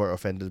those of you who are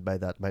offended by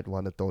that might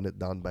want to tone it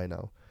down by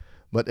now.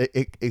 But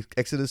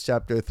Exodus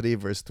chapter 3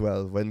 verse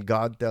 12, when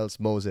God tells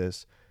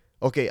Moses,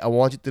 okay, I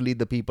want you to lead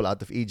the people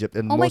out of Egypt.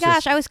 And Oh my Moses,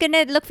 gosh, I was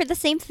gonna look for the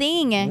same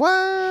thing.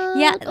 what?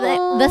 Yeah,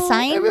 the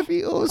sign.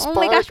 MFEO, Oh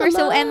my gosh, we're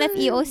so spark alive.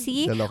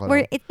 MFEOC.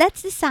 Dalawa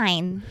That's the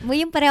sign.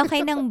 Yung pareho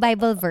kayo ng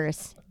Bible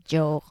verse.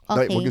 Joke.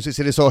 Huwag Okay. yung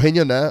sisirisohin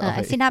yun, ha?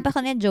 Okay. Sinabi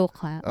ko na joke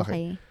ha. Okay.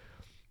 Okay.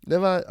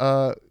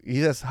 Diba?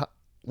 He says,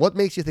 what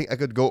makes you think I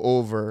could go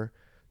over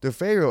to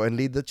Pharaoh and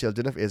lead the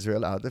children of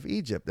Israel out of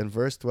Egypt? And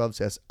verse 12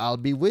 says, I'll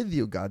be with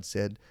you, God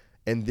said,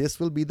 and this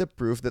will be the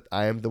proof that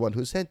I am the one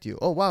who sent you.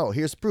 Oh, wow,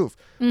 here's proof.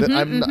 That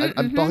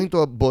I'm talking to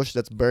a bush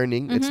that's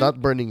burning. It's not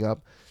burning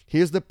up.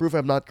 Here's the proof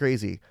I'm not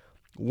crazy.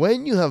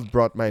 When you have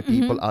brought my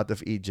people out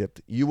of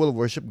Egypt, you will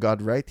worship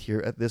God right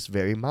here at this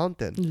very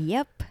mountain.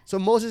 Yep. So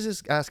Moses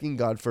is asking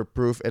God for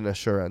proof and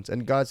assurance.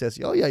 And God says,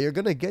 oh yeah, you're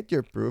going to get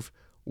your proof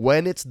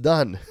when it's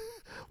done.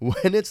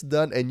 When it's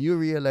done and you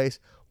realize,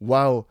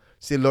 wow,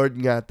 si Lord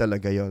nga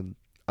talaga yon.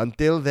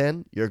 Until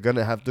then, you're going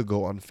to have to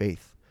go on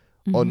faith,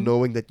 on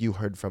knowing that you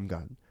heard from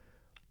God.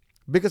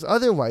 Because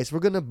otherwise, we're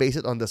going to base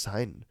it on the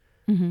sign.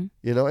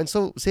 And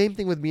so same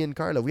thing with me and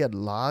Carla. We had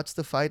lots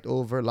to fight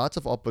over, lots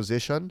of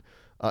opposition,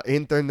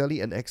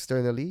 internally and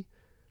externally.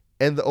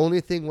 And the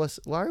only thing was,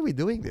 why are we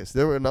doing this?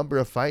 There were a number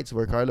of fights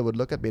where Carla would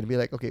look at me and be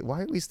like, okay,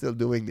 why are we still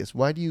doing this?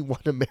 Why do you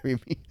want to marry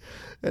me?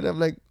 And I'm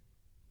like,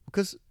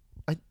 because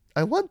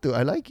I want to.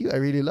 I like you. I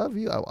really love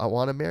you. I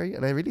want to marry you.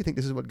 And I really think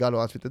this is what God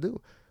wants me to do.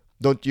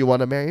 Don't you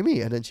want to marry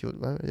me? And then she would,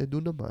 I do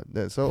naman.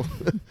 And so,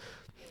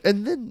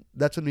 and then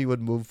that's when we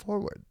would move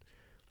forward.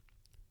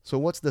 So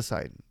what's the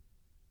sign?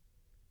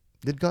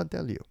 Did God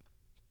tell you?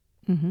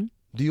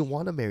 Do you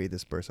want to marry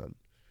this person?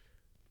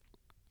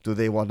 Do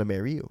they want to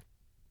marry you?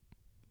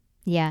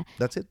 Yeah.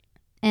 That's it.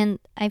 And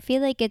I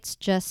feel like it's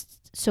just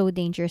so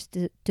dangerous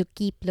to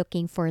keep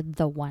looking for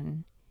the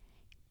one.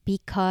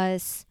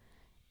 Because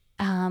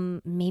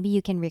maybe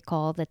you can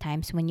recall the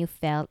times when you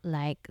felt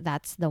like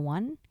that's the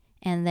one.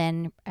 And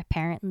then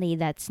apparently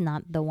that's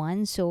not the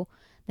one. So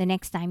the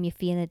next time you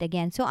feel it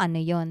again, so ano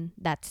yon?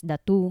 That's the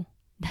 2.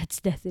 That's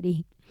the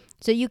 3.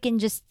 So you can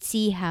just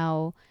see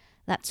how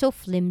that's so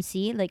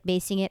flimsy, like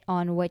basing it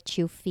on what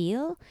you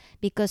feel.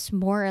 Because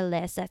more or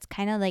less, that's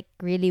kind of like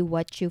really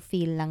what you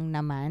feel lang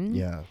naman.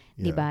 Yeah.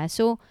 Diba?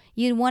 So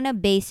you want to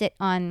base it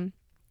on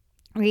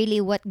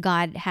really what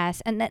God has.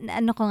 And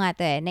ano ko nga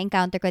to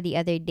na-encounter ko the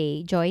other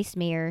day, Joyce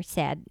Mayer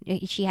said,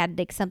 she had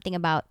like something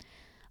about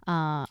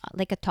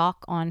like a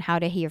talk on how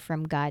to hear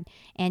from God.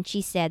 And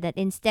she said that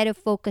instead of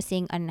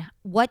focusing on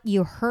what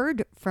you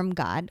heard from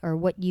God or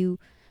what you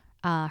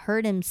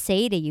heard him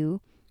say to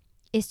you,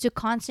 is to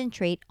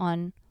concentrate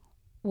on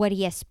what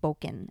he has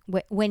spoken.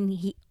 When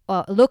he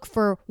look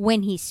for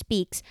when he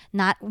speaks,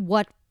 not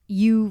what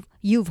you've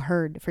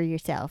heard for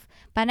yourself.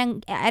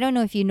 Parang, I don't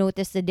know if you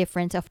notice the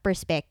difference of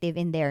perspective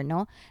in there,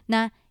 no?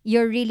 Na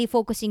you're really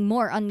focusing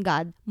more on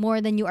God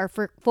more than you are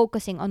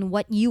focusing on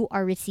what you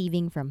are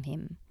receiving from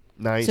him.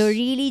 Nice. So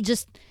really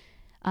just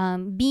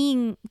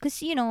being,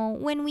 because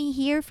when we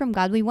hear from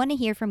God, we want to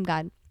hear from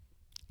God.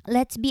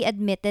 Let's be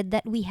admitted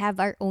that we have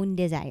our own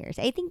desires.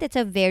 I think that's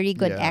a very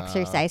good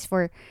exercise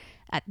for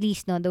at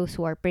least those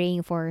who are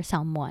praying for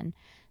someone.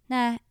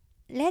 Na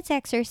let's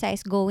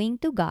exercise going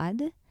to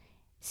God,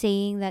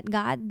 saying that,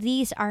 God,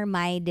 these are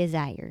my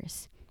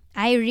desires.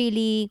 I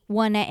really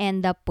want to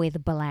end up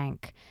with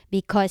blank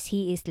because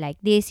he is like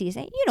this. He's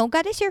like,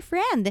 God is your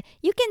friend.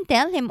 You can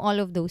tell him all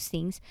of those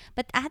things.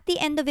 But at the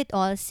end of it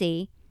all,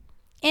 say,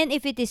 and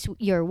if it is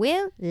your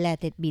will,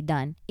 let it be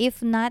done.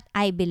 If not,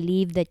 I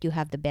believe that you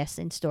have the best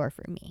in store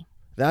for me.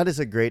 That is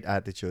a great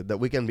attitude, that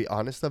we can be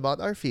honest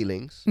about our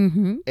feelings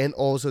and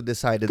also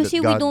decided that Kasi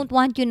we God... don't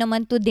want you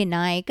naman to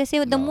deny. Kasi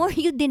the No. more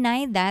you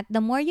deny that,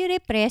 the more you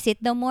repress it,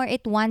 the more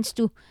it wants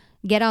to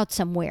get out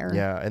somewhere.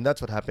 Yeah, and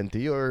that's what happened to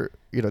your,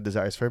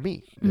 desires for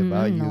me.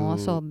 Diba? No,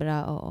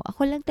 sobra. Oo.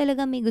 Ako lang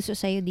talaga may gusto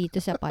sa'yo dito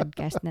sa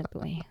podcast na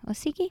to eh. O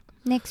sige,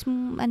 next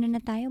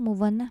na tayo, move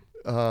on na.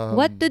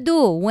 What to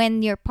do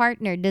when your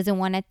partner doesn't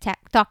want to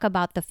talk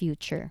about the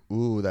future?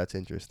 Ooh, that's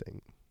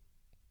interesting.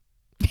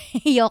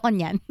 Ayoko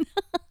niyan.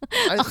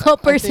 I Ako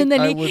think personally,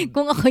 I would-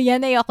 kung ako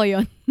yan, ayoko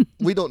yun.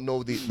 We don't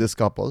know this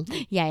couple.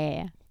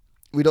 Yeah.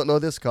 We don't know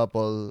this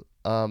couple.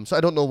 So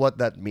I don't know what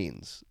that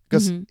means.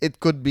 Because it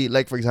could be,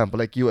 like, for example,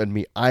 like you and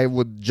me, I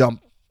would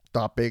jump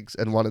topics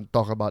and want to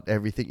talk about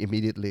everything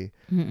immediately.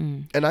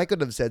 And I could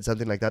have said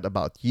something like that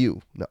about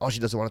you. Na, she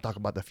doesn't want to talk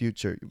about the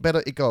future.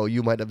 Pero ikaw,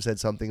 you might have said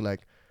something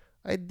like,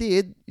 I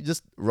did,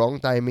 just wrong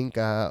timing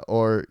ka,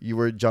 or you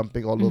were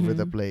jumping all over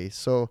the place.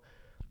 So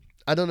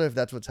I don't know if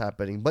that's what's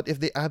happening. But if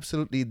they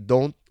absolutely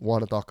don't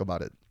want to talk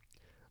about it,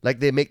 like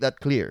they make that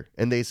clear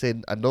and they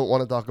said, I don't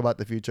want to talk about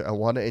the future, I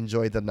want to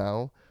enjoy the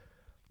now,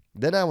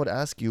 then I would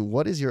ask you,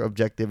 what is your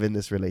objective in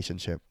this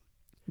relationship?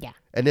 Yeah.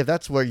 And if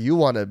that's where you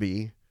want to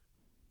be,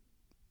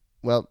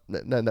 well,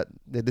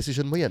 the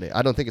decision mo yan eh.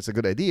 I don't think it's a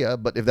good idea,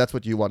 but if that's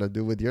what you want to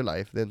do with your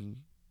life, then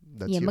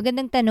that's you.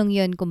 Magandang tanong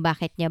yun kung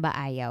bakit niya ba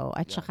ayaw.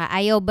 At saka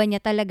ayaw ba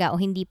niya talaga o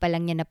hindi pa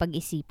lang niya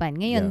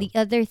napag-isipan. Ngayon, the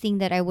other thing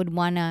that I would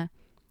wanna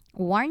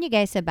warn you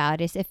guys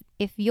about is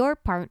if your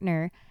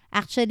partner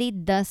actually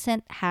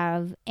doesn't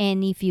have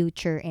any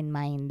future in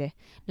mind.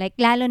 Like,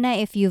 lalo na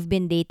if you've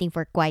been dating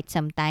for quite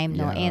some time,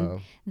 no? Yeah. And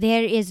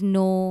there is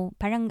no,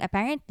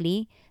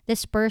 apparently,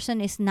 this person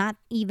is not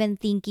even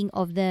thinking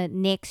of the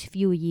next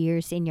few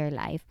years in your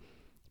life.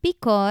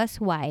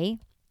 Because, why?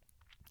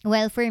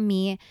 Well, for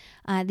me,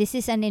 this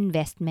is an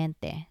investment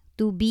eh.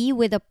 To be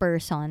with a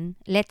person,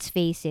 let's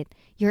face it,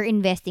 you're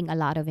investing a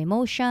lot of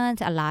emotions,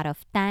 a lot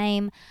of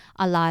time,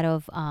 a lot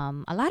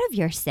of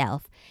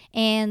yourself.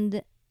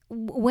 And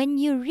when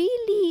you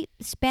really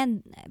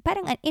spend,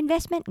 parang an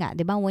investment nga,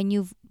 di ba? When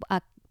you've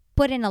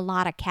put in a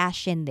lot of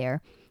cash in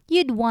there,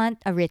 you'd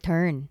want a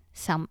return.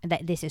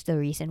 This is the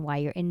reason why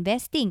you're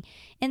investing.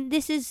 And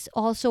this is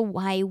also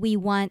why we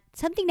want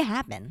something to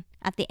happen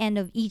at the end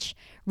of each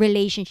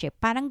relationship.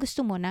 Parang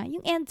gusto mo na,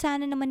 yung end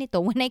sana naman ito,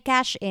 when I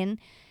cash in,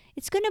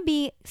 it's gonna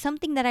be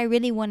something that I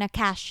really wanna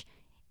cash,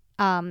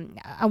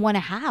 I wanna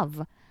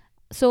have.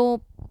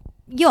 So,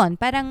 yon,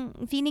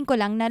 parang feeling ko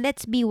lang na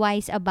let's be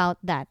wise about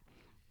that.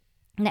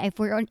 Now, if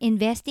we're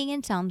investing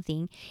in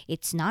something,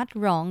 it's not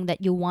wrong that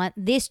you want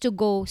this to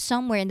go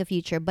somewhere in the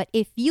future. But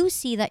if you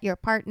see that your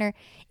partner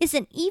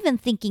isn't even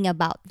thinking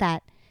about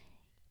that,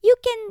 you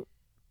can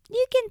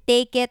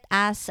take it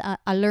as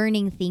a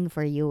learning thing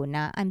for you.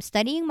 Na I'm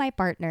studying my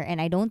partner and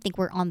I don't think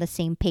we're on the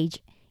same page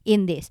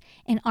in this.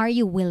 And are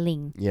you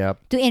willing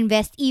to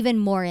invest even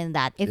more in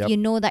that if you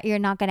know that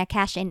you're not gonna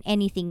cash in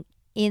anything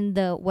in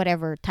the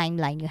whatever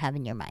timeline you have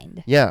in your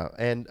mind? Yeah,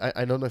 and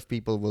I don't know if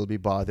people will be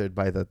bothered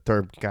by the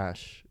term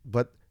cash,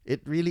 but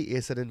it really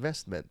is an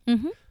investment.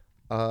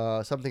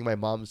 Something my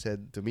mom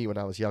said to me when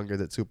I was younger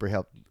that super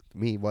helped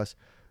me was,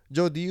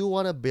 Joe, do you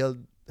want to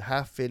build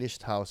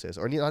half-finished houses,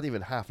 or not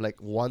even half, like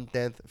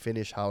 1/10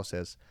 finished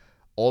houses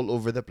all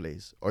over the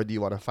place? Or do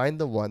you want to find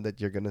the one that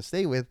you're going to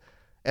stay with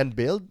and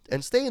build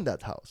and stay in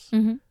that house?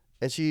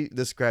 And she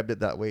described it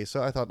that way.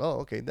 So I thought,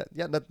 oh, okay,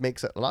 that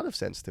makes a lot of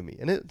sense to me.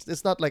 And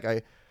it's not like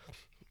I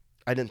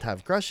didn't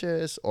have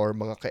crushes or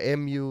mga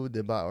ka-MU,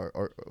 diba,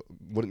 or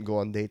wouldn't go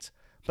on dates.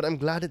 But I'm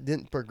glad it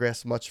didn't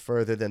progress much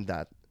further than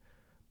that.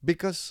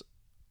 Because,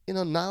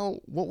 now,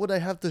 what would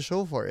I have to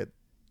show for it?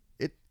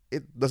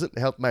 It doesn't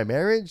help my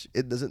marriage.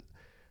 It doesn't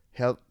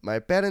help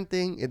my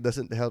parenting. It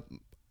doesn't help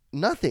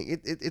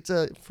nothing. It's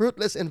a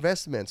fruitless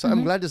investment. So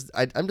I'm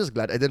just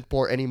glad I didn't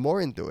pour any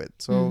more into it.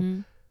 So,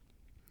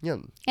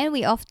 yeah. And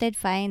we often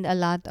find a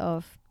lot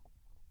of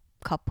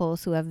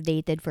couples who have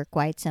dated for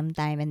quite some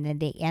time and then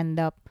they end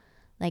up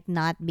like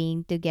not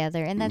being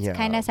together, and that's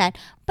kind of sad.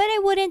 But I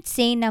wouldn't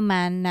say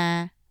naman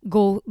na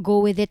go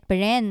with it pa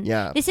rin.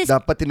 Yeah, this is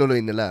dapat tinuloy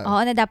nila.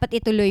 Oo, na dapat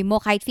ituloy mo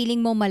kahit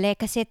feeling mo mali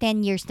kasi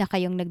 10 years na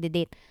kayong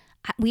nagde-date.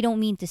 We don't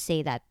mean to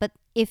say that, but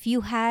if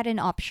you had an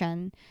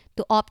option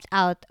to opt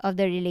out of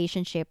the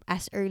relationship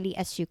as early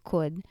as you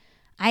could,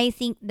 I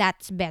think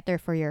that's better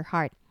for your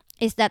heart.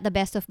 Is that the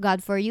best of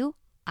God for you?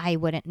 I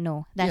wouldn't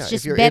know. That's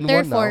just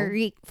better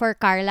for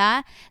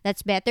Carla.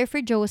 That's better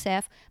for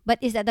Joseph. But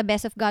is that the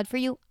best of God for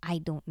you? I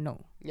don't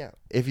know. Yeah.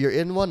 If you're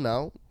in one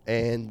now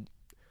and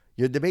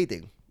you're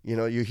debating,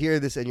 you hear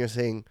this and you're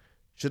saying,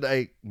 should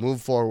I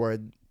move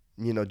forward,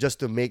 just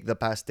to make the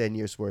past 10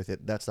 years worth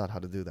it? That's not how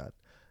to do that.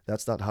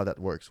 That's not how that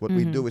works. What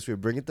we do is we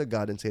bring it to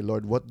God and say,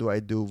 Lord, what do I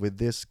do with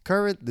this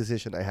current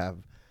decision I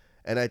have?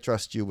 And I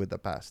trust you with the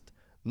past.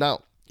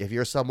 Now, If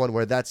you're someone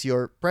where that's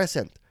your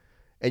present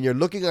and you're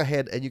looking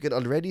ahead and you can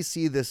already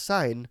see this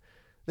sign,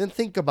 then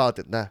think about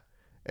it na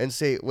and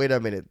say, wait a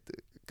minute.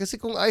 Kasi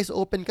kung eyes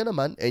open ka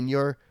naman and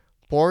you're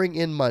pouring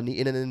in money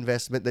in an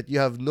investment that you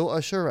have no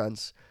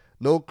assurance,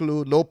 no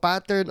clue, no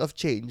pattern of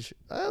change,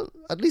 well,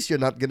 at least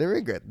you're not gonna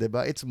regret,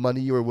 diba? It's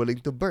money you were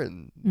willing to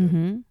burn.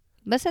 Mm-hmm.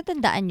 Basta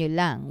tandaan nyo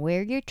lang,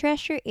 where your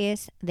treasure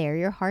is, there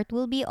your heart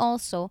will be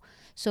also.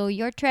 So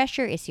your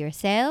treasure is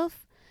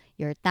yourself,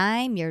 your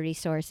time, your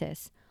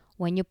resources.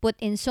 When you put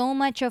in so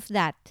much of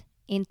that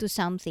into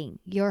something,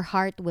 your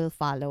heart will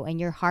follow. And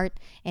your heart,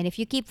 and if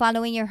you keep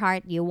following your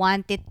heart, you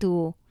want it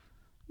to, of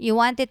You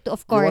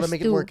course, wanna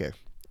make it work, eh?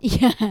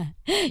 Yeah,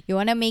 you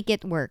want to make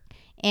it work.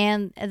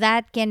 And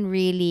that can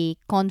really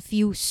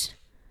confuse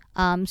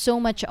so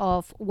much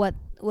of what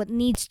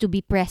needs to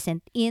be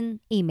present in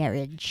a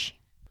marriage.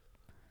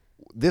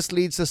 This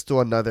leads us to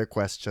another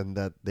question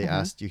that they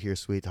asked you here,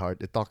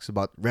 sweetheart. It talks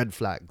about red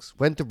flags.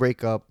 When to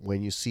break up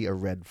when you see a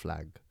red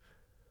flag.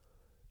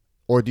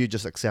 Or do you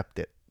just accept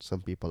it?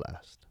 Some people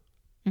asked.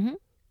 Mm-hmm.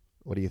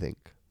 What do you think?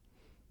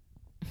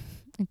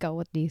 Ikaw,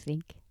 what do you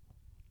think?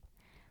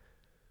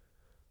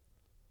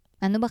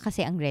 Ano ba kasi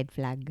ang red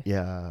flag?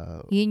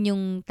 Yeah. Yun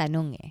yung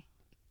tanong eh.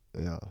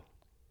 Yeah.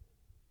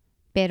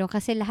 Pero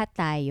kasi lahat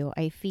tayo,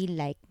 I feel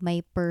like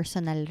may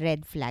personal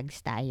red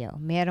flags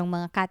tayo. Merong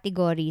mga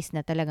categories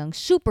na talagang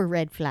super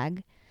red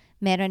flag.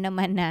 Meron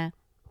naman na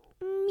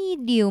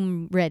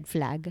medium red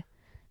flag.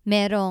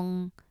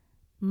 Merong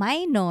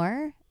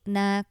minor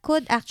na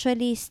could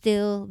actually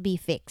still be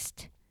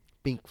fixed.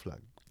 Pink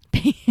flag.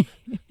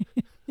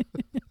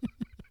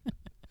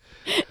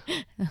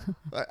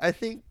 I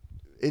think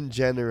in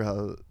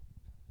general,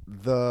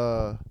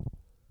 the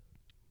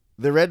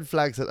red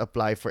flags that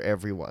apply for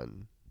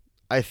everyone,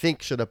 I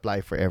think should apply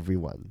for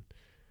everyone.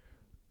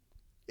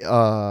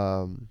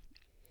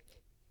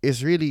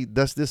 Is really,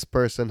 does this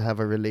person have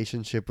a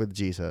relationship with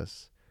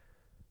Jesus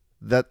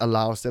that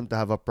allows them to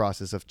have a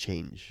process of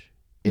change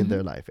in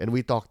their life? And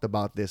we talked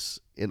about this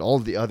in all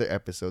the other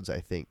episodes, I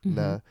think,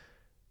 na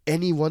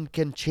anyone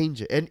can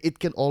change it and it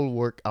can all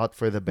work out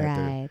for the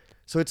better. Right.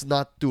 So it's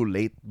not too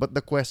late. But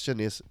the question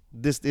is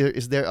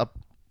there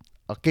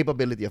a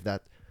capability of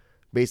that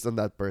based on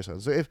that person?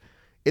 So if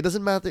it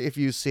doesn't matter if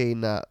you say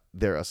na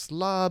they're a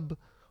slob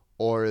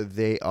or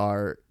they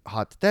are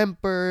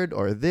hot-tempered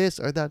or this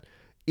or that,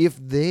 if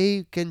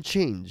they can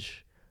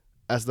change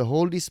as the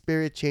Holy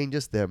Spirit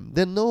changes them,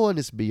 then no one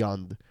is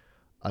beyond.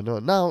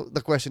 Now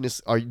the question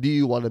is, do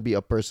you want to be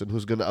a person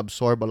who's going to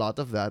absorb a lot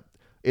of that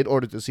in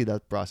order to see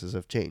that process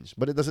of change?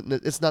 But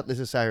it's not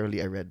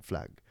necessarily a red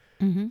flag.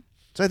 Mm-hmm.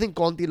 So I think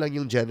konti lang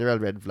yung general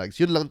red flags.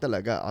 Yun lang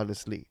talaga,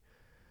 honestly.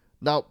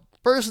 Now,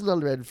 personal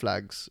red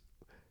flags,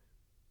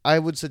 I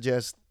would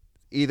suggest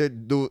either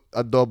do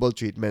a double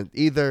treatment.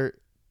 Either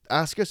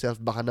ask yourself,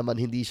 baka naman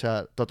hindi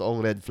siya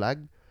totoong red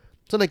flag.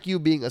 So like you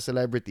being a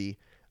celebrity,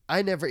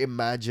 I never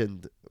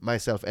imagined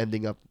myself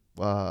ending up,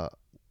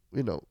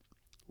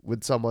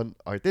 with someone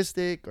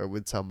artistic or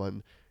with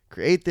someone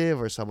creative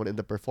or someone in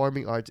the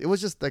performing arts. It was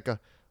just like that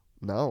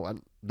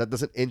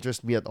doesn't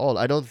interest me at all.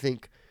 I don't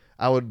think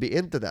I would be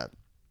into that.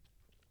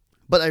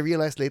 But I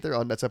realized later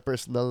on that's a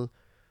personal,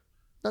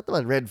 not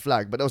naman red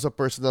flag, but it was a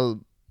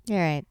personal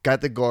Right.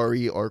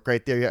 category or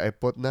criteria I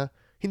put na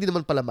hindi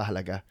naman pala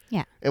mahalaga.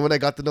 Yeah. And when I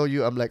got to know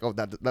you, I'm like, oh,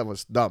 that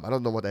was dumb. I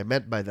don't know what I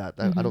meant by that.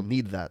 I don't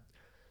need that.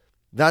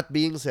 That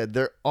being said,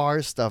 there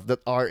are stuff that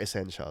are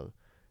essential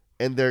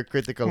and they're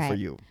critical for Right.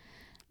 you.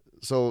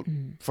 So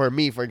for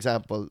me, for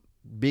example,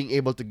 being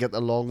able to get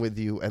along with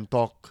you and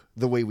talk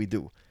the way we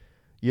do,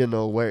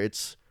 where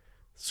it's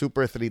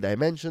super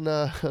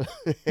three-dimensional,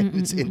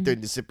 it's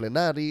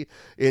interdisciplinary,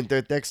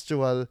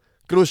 intertextual,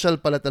 crucial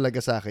pala talaga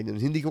sa akin yun.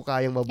 Hindi ko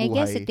kayang I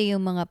guess mabuhay ito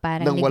yung mga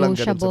parang nang walang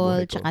ganun sa negotiable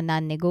buhay ko. tsaka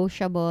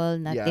non-negotiable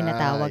na Yeah,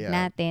 tinatawag yeah.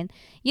 natin.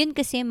 Yun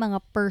kasi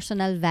mga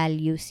personal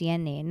values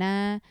yan eh.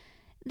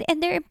 And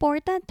they're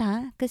important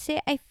ha. Kasi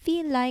I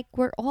feel like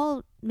we're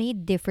all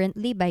made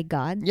differently by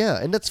God.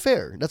 Yeah, and that's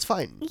fair. That's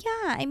fine.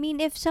 Yeah, I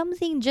mean, if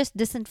something just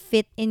doesn't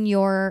fit in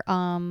your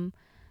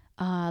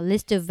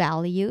list of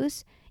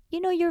values,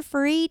 you're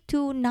free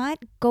to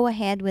not go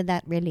ahead with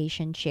that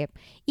relationship.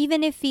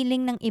 Even if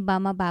feeling ng iba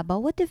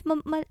mababaw, what if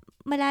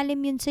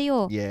malalim yun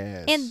sa'yo?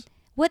 Yes. And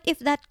what if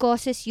that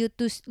causes you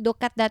to look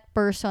at that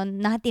person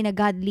not in a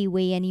godly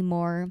way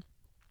anymore?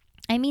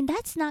 I mean,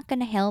 that's not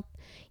gonna help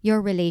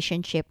your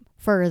relationship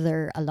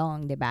further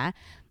along, diba?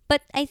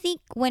 But I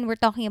think when we're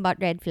talking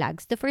about red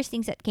flags, the first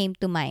things that came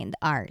to mind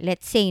are,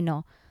 let's say,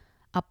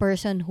 a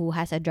person who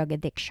has a drug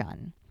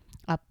addiction,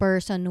 a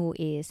person who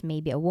is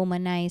maybe a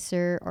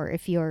womanizer, or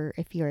if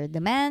you're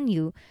the man,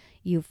 you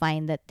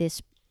find that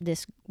this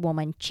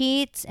woman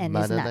cheats and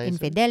is not Mananizer?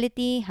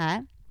 infidelity,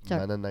 ha?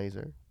 Sorry.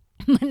 Mananizer.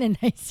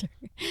 Mananizer.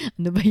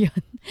 Ano ba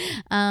yun?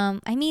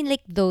 I mean,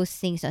 like those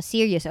things are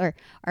serious. Or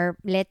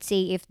let's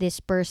say if this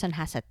person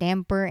has a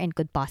temper and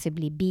could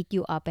possibly beat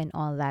you up and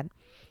all that.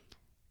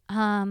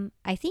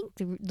 I think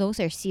those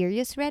are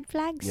serious red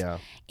flags. Yeah.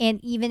 And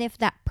even if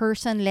that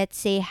person, let's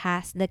say,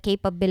 has the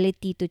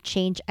capability to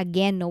change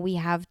again, we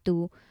have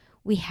to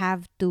we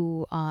have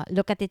to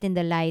look at it in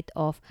the light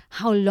of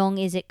how long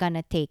is it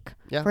gonna take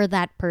Yeah. for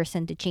that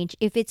person to change.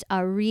 If it's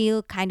a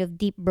real kind of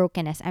deep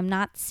brokenness, I'm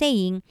not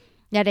saying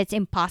that it's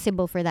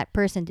impossible for that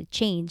person to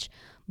change,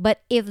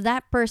 but if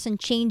that person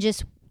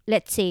changes,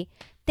 let's say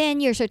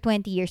 10 years or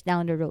 20 years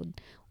down the road,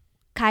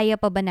 kaya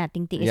pa ba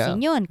nating tiisin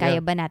Yeah. yun?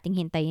 Kaya Yeah. ba nating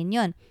hintayin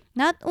yun?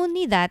 Not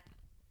only that,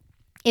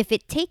 if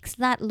it takes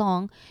that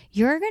long,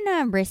 you're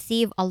gonna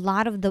receive a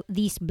lot of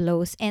these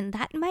blows, and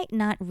that might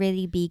not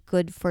really be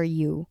good for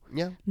you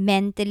Yeah.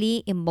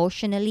 mentally,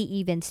 emotionally,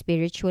 even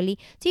spiritually.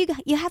 So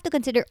you have to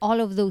consider all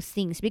of those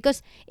things,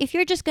 because if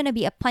you're just gonna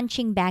be a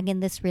punching bag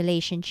in this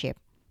relationship,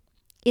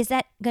 is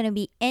that gonna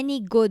be any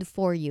good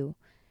for you?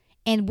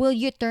 And will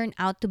you turn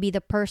out to be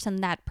the person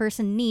that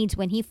person needs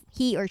when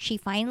he or she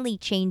finally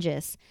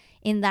changes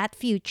in that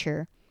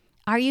future?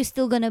 Are you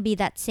still gonna be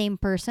that same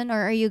person,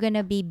 or are you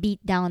gonna be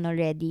beat down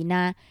already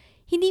na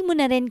hindi mo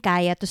na rin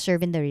kaya to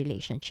serve in the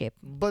relationship?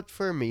 But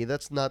for me,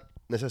 that's not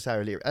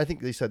necessarily, I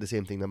think they said the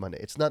same thing naman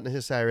eh. It's not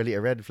necessarily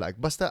a red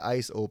flag. Basta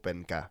eyes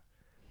open ka.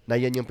 Na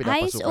yan yung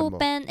Eyes pinapasukan mo.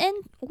 open, and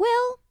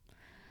well,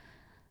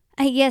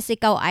 I guess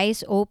ikaw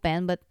eyes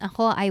open, but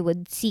ako, I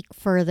would seek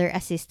further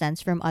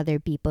assistance from other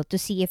people to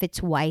see if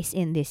it's wise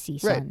in this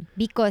season.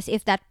 Because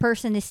if that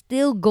person is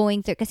still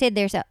going through, kasi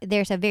there's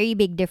a very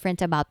big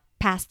difference about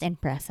past and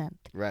present.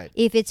 Right.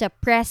 If it's a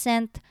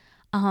present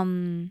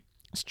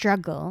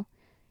struggle,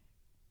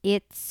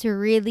 it's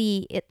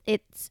really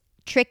it's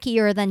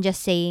trickier than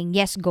just saying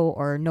yes, go,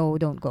 or no,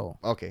 don't go.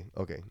 Okay.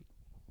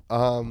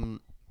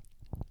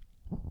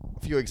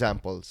 Few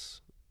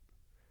examples.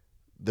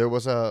 There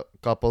was a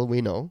couple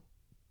we know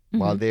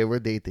while they were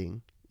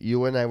dating.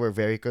 You and I were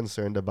very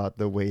concerned about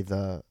the way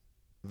the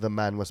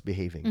man was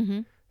behaving Mm-hmm.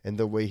 and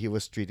the way he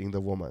was treating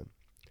the woman.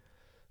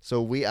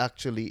 So we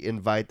actually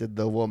invited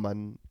the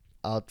woman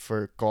out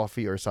for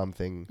coffee or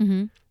something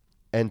Mm-hmm.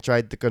 and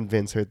tried to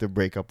convince her to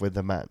break up with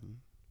the man,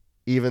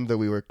 even though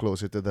we were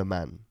closer to the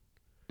man,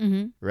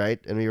 Mm-hmm. right?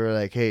 And we were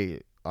like,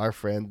 hey, our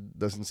friend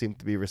doesn't seem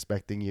to be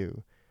respecting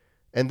you.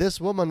 And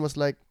this woman was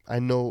like, I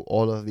know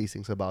all of these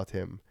things about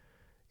him.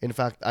 In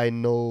fact, I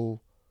know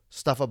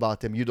stuff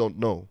about him you don't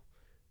know.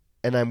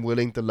 And I'm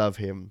willing to love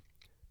him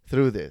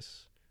through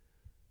this.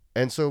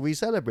 And so we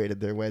celebrated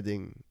their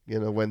wedding,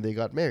 when they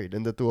got married.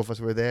 And the two of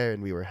us were there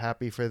and we were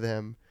happy for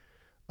them.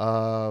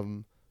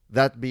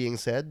 That being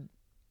said,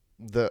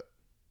 the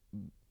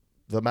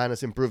man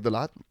has improved a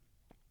lot.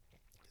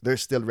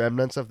 There's still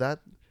remnants of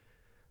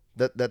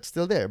that's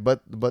still there.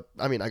 But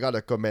I mean, I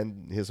gotta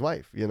commend his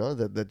wife,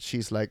 that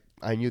she's like,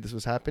 I knew this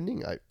was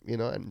happening.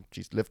 And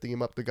she's lifting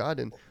him up to God,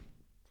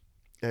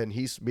 and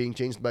he's being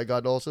changed by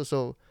God also.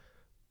 So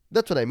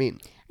that's what I mean.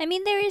 I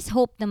mean, there is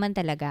hope naman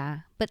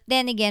talaga. But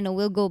then again,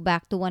 we'll go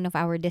back to one of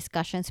our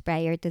discussions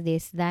prior to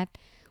this, that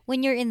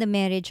when you're in the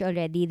marriage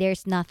already,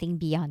 there's nothing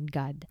beyond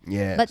God.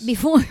 Yes. But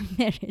before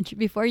marriage,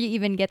 before you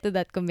even get to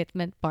that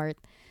commitment part,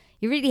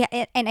 you really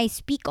and I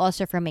speak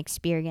also from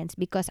experience,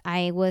 because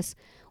I was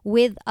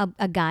with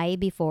a guy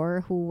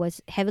before who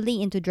was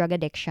heavily into drug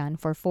addiction.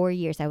 For 4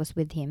 years I was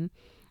with him.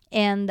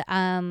 And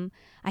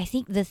I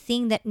think the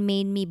thing that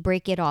made me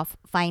break it off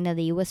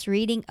finally was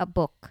reading a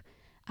book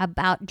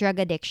about drug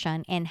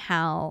addiction, and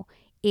how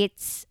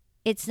it's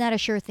not a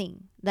sure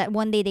thing that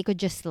one day they could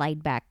just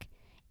slide back.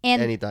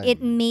 And Anytime.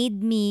 it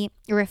made me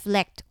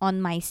reflect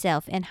on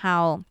myself and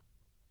how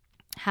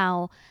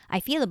I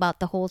feel about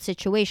the whole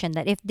situation,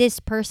 that if this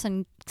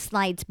person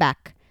slides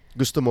back,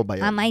 Gusto mo ba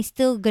yan? am I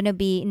still gonna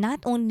be not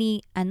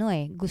only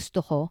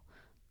gusto ko,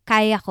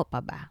 kaya ko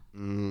pa ba?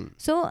 Mm.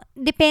 So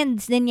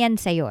depends din yan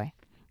sa'yo eh.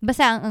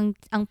 Basta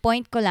ang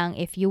point ko lang,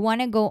 if you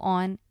wanna go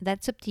on,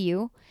 that's up to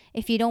you.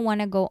 If you don't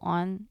wanna go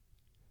on,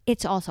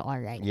 it's also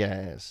alright.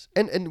 Yes.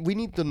 And we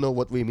need to know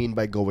what we mean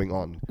by going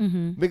on.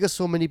 Mm-hmm. Because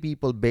so many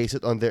people base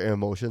it on their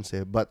emotions.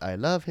 But I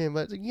love him.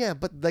 But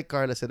like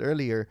Carla said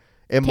earlier,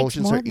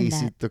 emotions more are than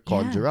easy that. to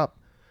conjure Yeah. up.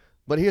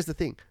 But here's the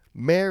thing.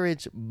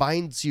 Marriage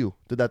binds you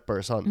to that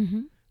person.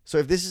 Mm-hmm. So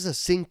if this is a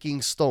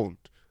sinking stone,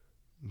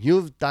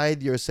 you've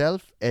tied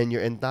yourself and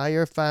your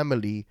entire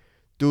family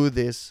to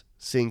this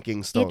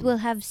sinking stone. It will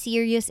have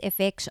serious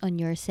effects on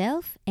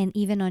yourself and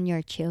even on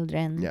your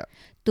children Yeah.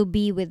 to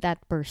be with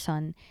that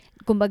person.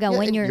 Kumbaga, Yeah,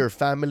 when and you're your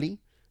family,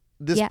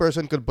 this Yeah.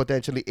 person could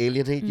potentially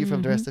alienate you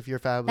from the Mhm. rest of your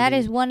family. that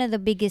is one of the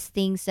biggest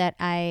things that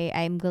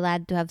I'm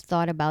glad to have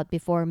thought about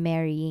before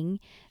marrying.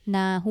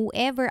 Na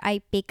whoever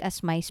I pick as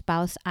my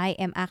spouse, I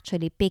am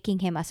actually picking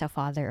him as a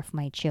father of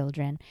my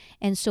children,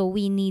 and so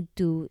we need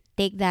to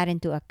take that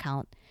into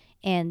account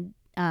and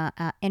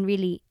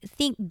really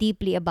think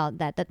deeply about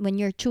that. That when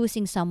you're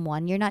choosing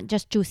someone, you're not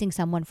just choosing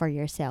someone for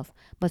yourself,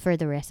 but for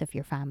the rest of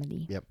your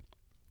family. Yep.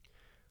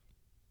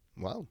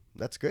 Wow,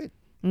 that's great.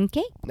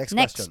 Okay. Next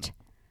Next, question.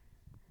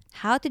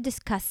 how to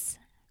discuss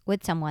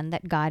with someone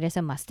that God is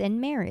a must in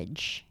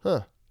marriage.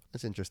 Huh,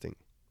 that's interesting.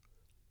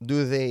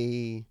 Do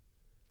they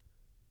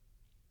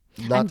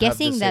I'm not have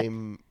guessing the that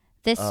same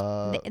This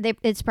uh,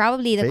 it's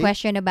probably the faith,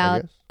 question I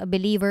about guess? a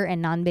believer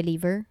and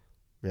non-believer.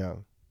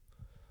 Yeah.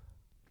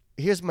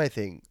 Here's my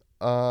thing.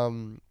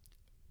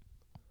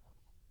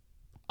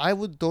 I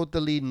would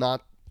totally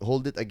not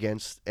hold it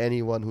against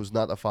anyone who's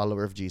not a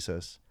follower of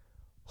Jesus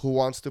who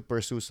wants to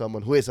pursue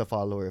someone who is a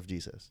follower of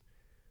Jesus.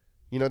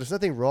 There's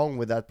nothing wrong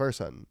with that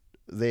person.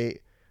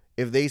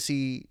 If they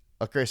see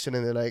a Christian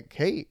and they're like,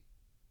 hey,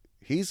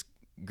 he's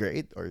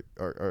great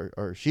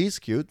or she's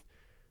cute,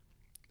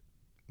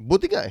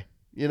 buti nga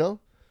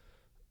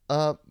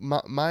eh,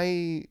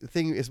 my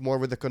thing is more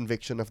with the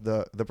conviction of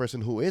the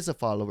person who is a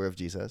follower of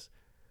Jesus.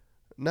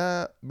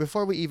 Na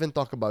before we even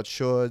talk about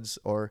shoulds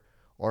or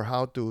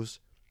how to's,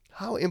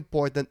 how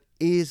important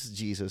is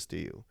Jesus to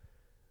you?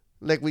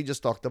 Like we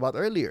just talked about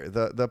earlier,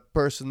 the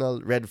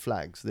personal red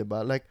flags,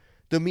 diba? Like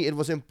to me, it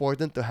was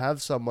important to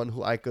have someone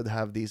who I could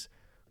have these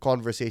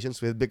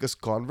conversations with because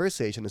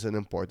conversation is an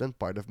important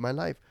part of my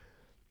life.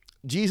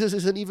 Jesus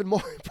is an even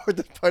more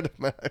important part of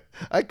my life.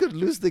 I could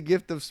lose the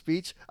gift of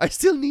speech. I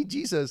still need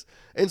Jesus.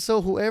 And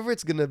so whoever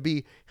it's going to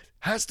be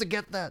has to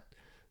get that.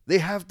 They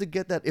have to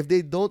get that. If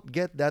they don't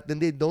get that, then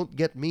they don't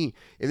get me.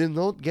 If they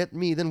don't get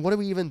me, then what are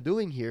we even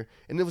doing here?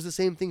 And it was the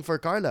same thing for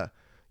Carla.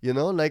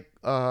 Look,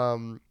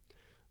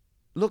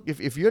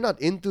 if you're not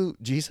into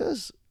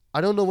Jesus,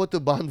 I don't know what to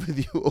bond with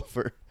you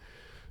over.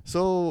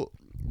 So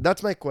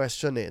that's my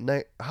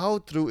question. How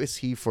true is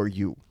he for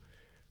you?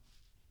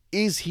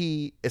 Is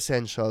he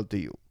essential to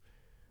you?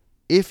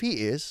 If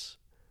he is,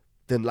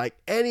 then like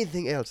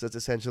anything else that's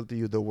essential to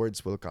you, the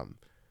words will come.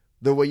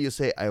 The way you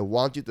say, I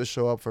want you to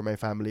show up for my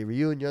family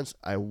reunions.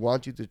 I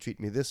want you to treat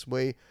me this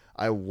way.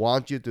 I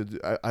want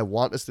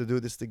us to do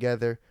this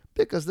together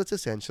because that's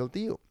essential to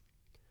you.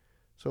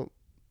 So,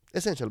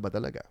 essential ba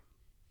talaga?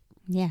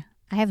 Yeah.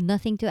 I have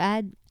nothing to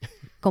add.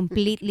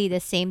 Completely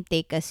the same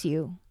take as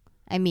you.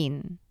 I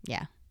mean,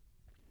 yeah.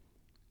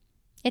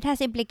 It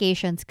has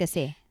implications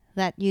kasi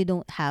that you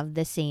don't have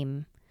the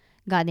same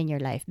God in your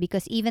life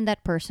because even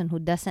that person who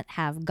doesn't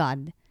have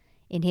God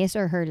in his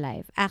or her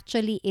life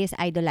actually is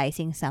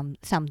idolizing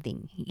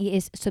something. He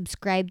is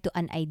subscribed to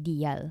an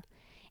ideal.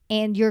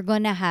 And you're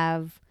gonna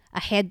have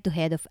a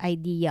head-to-head of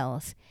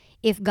ideals.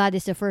 If God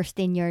is the first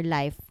in your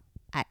life,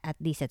 at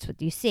least that's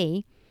what you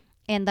say,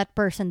 and that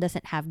person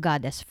doesn't have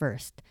God as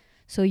first.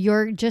 So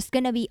you're just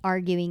gonna be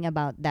arguing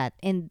about that.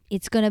 And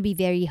it's gonna be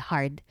very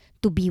hard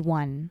to be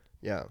one.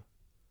 Yeah.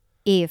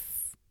 If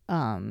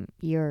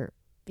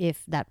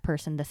if that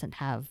person doesn't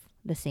have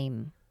the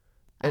same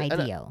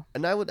ideal.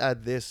 And I would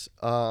add this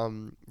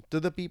to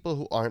the people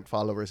who aren't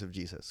followers of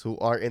Jesus, who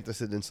are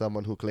interested in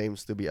someone who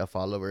claims to be a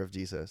follower of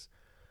Jesus.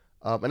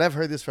 And I've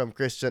heard this from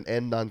Christian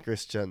and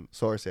non-Christian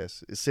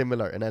sources. It's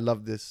similar, and I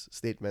love this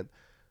statement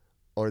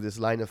or this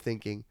line of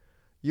thinking.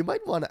 You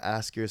might want to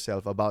ask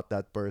yourself about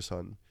that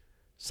person.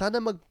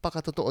 Sana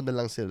magpakatotoo na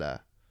lang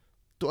sila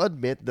to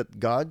admit that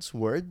God's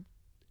word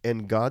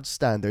and God's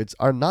standards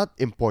are not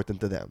important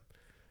to them.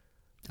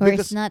 Or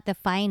it's not the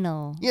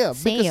final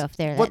say of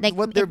their life. Like,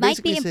 what it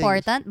might be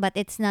important, but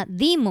it's not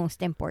the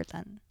most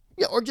important.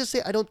 Yeah, or just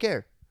say, I don't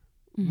care.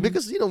 Mm-hmm.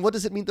 Because, what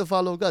does it mean to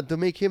follow God? To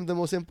make him the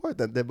most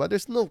important. But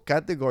there's no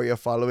category of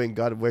following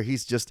God where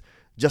he's just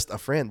a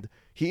friend.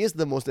 He is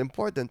the most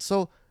important.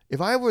 So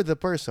if I were the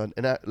person,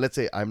 and let's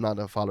say I'm not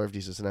a follower of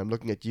Jesus, and I'm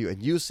looking at you,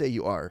 and you say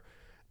you are,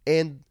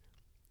 and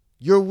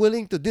you're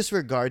willing to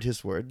disregard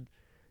his word,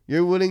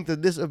 you're willing to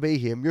disobey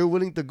him, you're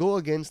willing to go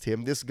against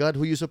him, this God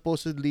who you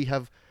supposedly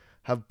have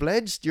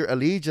pledged your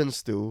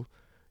allegiance to,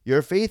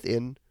 your faith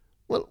in,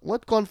 well,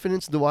 what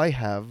confidence do I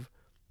have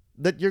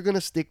that you're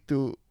gonna stick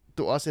to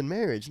us in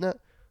marriage? Na,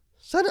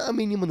 sana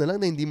aminin mo na lang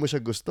na hindi mo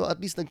siya gusto,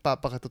 at least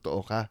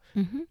nagpapakatotoo ka.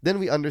 Mm-hmm. Then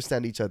we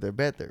understand each other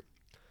better.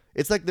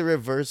 It's like the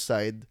reverse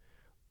side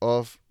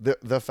of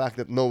the fact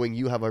that knowing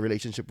you have a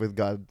relationship with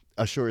God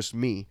assures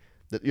me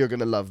that you're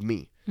gonna love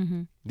me.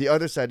 Mm-hmm. The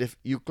other side, if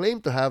you claim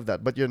to have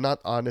that, but you're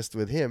not honest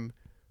with him,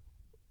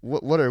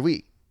 what are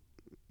we?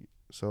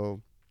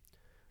 So,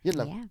 yun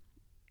lang.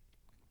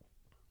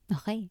 Yeah.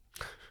 Okay.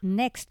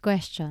 Next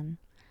question.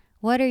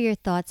 What are your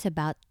thoughts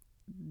about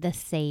the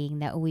saying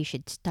that we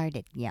should start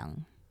it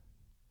young?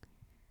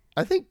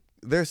 I think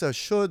there's a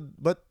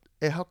should, but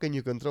how can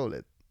you control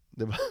it?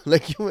 Diba?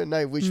 Like you and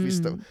I wish we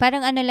start.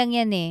 Parang ano lang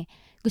yan eh.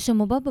 Gusto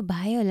mo ba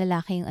babae o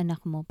lalaki yung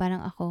anak mo?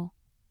 Parang ako,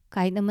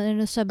 kahit naman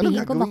ano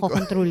sabihin ko,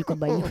 makokontrol ko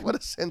ba yun? What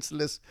a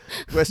senseless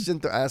question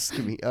to ask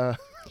me.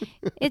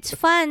 It's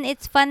fun.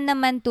 It's fun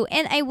naman too.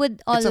 And I would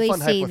always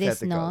say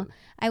this, no?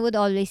 I would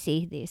always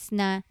say this,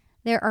 na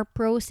there are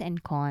pros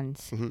and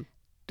cons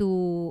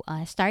to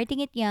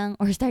starting it young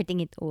or starting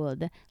it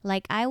old.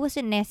 Like I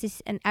wasn't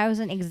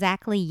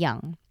exactly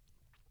young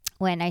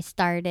when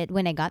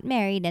I got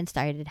married and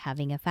started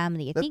having a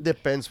family. That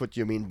depends what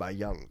you mean by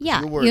young.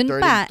 Yeah, you were yun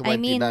turning pa. 29, I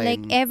mean, like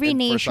every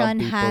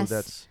nation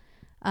has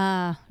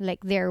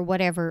like their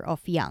whatever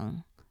of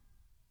young.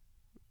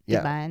 Yeah.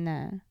 Diba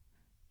na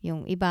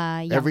yung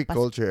iba young every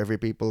culture, every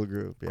people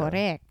group. Yeah.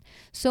 Correct.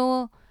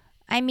 So,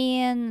 I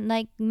mean,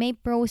 like may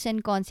pros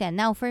and cons yan.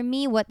 Now, for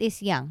me, what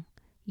is young?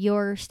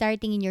 You're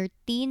starting in your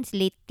teens,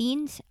 late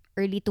teens,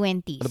 early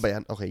 20s. Ano ba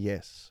yan? Okay,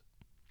 yes.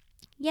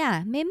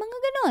 Yeah, may mga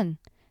ganon.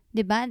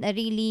 Diba?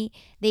 Really,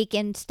 they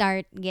can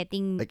start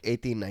getting... Like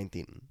 18,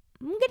 19.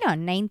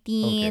 ganon,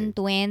 19,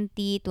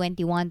 Okay. 20,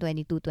 21,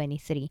 22,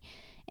 23.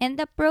 And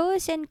the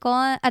pros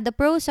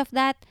of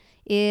that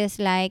is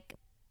like,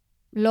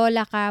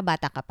 lola ka,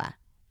 bata ka pa.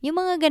 Yung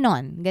mga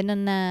ganon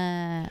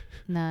na,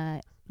 na,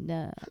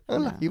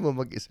 Ang na, layo mo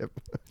mag-isip.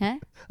 ha?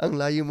 Ang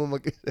layo mo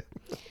mag-isip.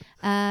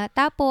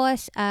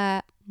 Tapos,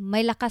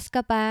 may lakas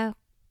ka pa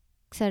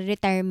sa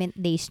retirement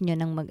days nyo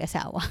ng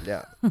mag-asawa.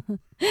 Yeah.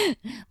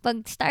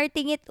 Pag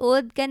starting it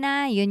old ka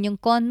na, yun yung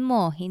con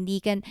mo. Hindi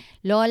ka,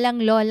 lola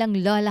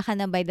ka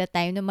na by the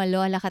time na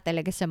malola ka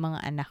talaga sa mga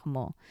anak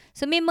mo.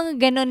 So, may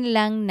mga ganon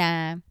lang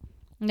na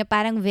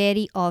parang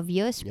very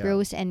obvious, Yeah.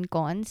 pros and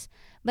cons.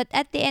 But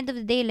at the end of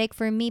the day, like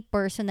for me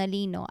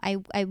personally, no,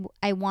 I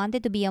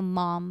wanted to be a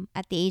mom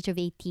at the age of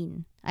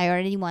 18. I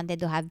already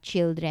wanted to have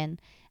children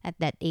at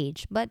that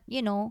age. But,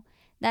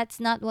 that's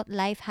not what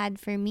life had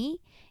for me.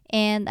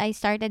 And I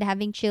started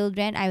having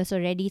children. I was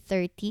already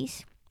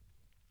 30s.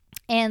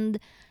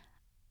 And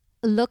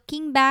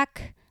looking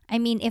back, I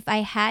mean, if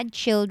I had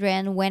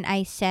children when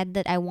I said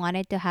that I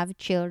wanted to have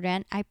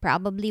children, I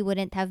probably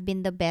wouldn't have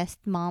been the best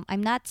mom.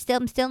 I'm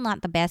still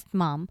not the best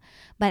mom,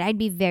 but I'd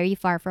be very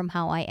far from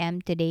how I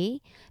am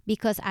today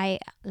because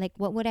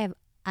what would have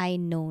I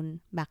known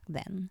back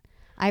then?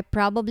 I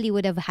probably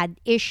would have had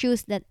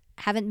issues that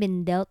haven't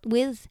been dealt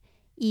with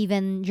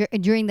even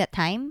during that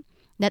time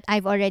that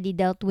I've already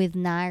dealt with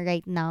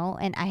right now,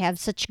 and I have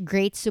such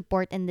great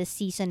support in this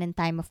season and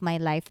time of my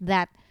life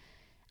that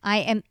I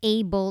am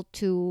able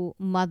to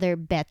mother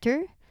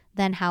better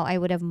than how I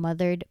would have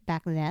mothered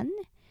back then.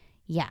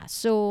 Yeah,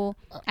 so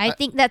I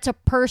think that's a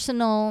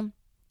personal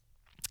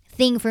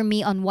thing for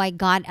me on why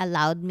God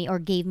allowed me or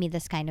gave me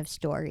this kind of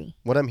story.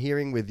 What I'm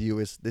hearing with you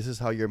is this is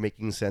how you're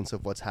making sense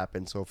of what's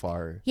happened so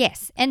far.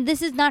 Yes, and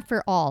this is not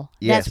for all.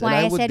 Yes, That's why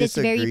and I would said it's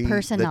very disagree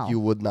personal. that you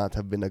would not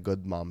have been a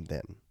good mom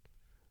then.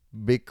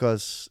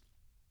 Because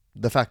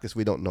the fact is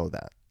we don't know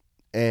that.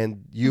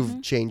 And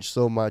you've changed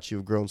so much,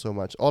 you've grown so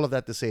much. All of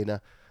that to say na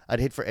I'd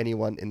hate for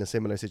anyone in a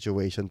similar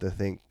situation to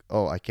think,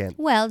 oh, I can't.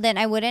 Well, then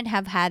I wouldn't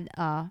have had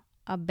a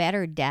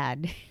better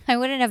dad. I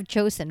wouldn't have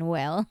chosen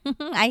well.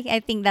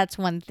 I think that's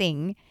one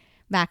thing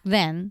back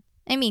then.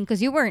 I mean,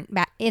 because you weren't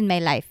back in my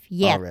life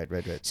yet. Oh,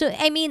 right. So,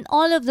 I mean,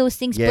 all of those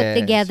things put Yes,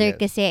 together yes.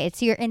 kasi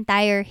it's your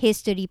entire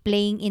history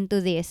playing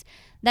into this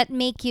that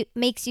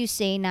makes you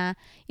say na,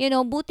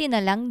 buti na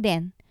lang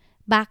din.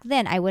 Back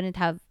then, I wouldn't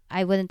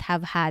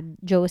have had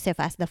Joseph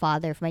as the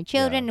father of my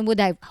children. Yeah.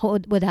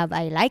 Would have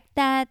I liked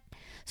that?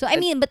 So, I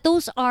mean, but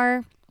those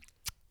are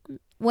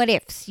what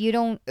ifs. You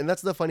don't. And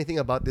that's the funny thing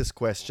about this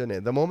question.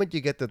 The moment you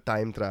get to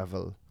time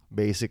travel,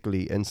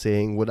 basically, and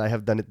saying, would I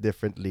have done it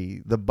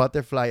differently? The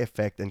butterfly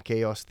effect and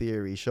chaos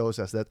theory shows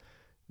us that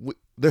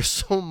there's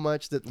so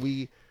much that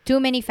we... Too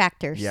many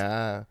factors.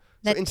 Yeah.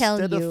 That So tell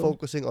instead of you-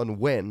 focusing on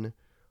when,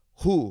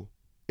 who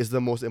is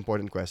the most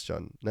important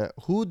question. Now,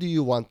 who do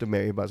you want to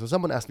marry? So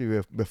someone asked me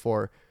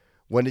before,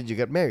 when did you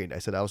get married? I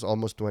said, I was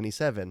almost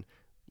 27.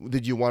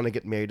 Did you want to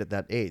get married at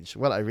that age?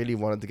 Well, I really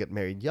wanted to get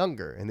married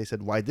younger. And they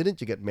said, why didn't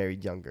you get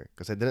married younger?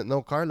 Because I didn't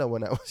know Carla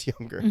when I was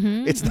younger.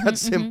 It's that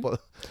simple.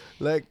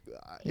 Like,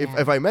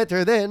 if I met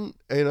her then,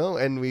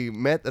 and we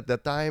met at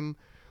that time,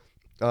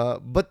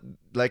 but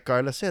like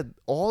Carla said,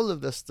 all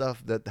of the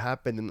stuff that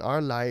happened in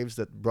our lives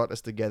that brought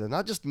us together,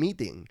 not just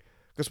meeting,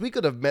 because we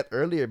could have met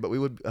earlier, but we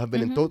would have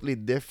been in totally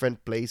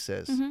different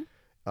places,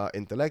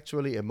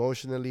 intellectually,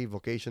 emotionally,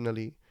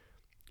 vocationally.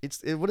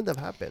 It wouldn't have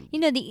happened.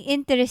 The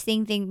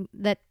interesting thing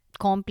that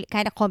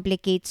kind of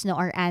complicates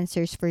our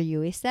answers for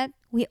you is that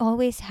we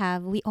always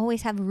have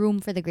room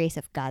for the grace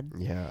of God.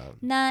 Yeah.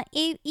 Na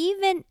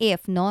even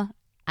if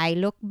I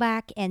look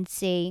back and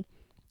say,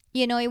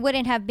 it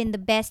wouldn't have been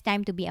the best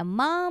time to be a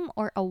mom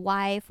or a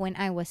wife when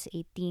I was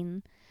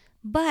 18.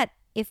 But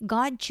if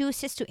God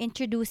chooses to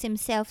introduce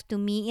himself to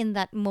me in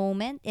that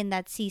moment, in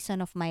that season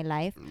of my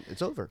life,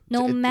 It's over.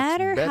 no It's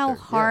matter how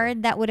better.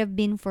 hard that would have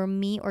been for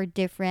me or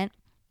different,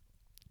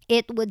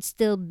 it would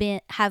still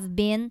have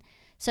been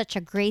such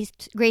a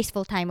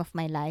graceful time of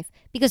my life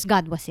because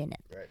God was in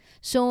it. Right.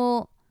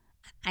 So,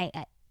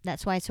 I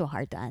that's why it's so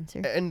hard to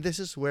answer. And this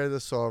is where the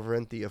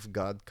sovereignty of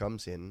God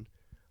comes in,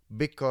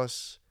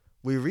 because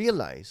we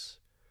realize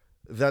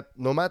that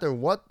no matter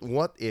what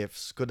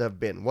ifs could have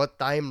been, what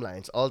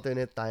timelines,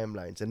 alternate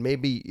timelines, and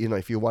maybe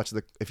if you watch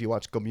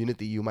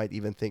Community, you might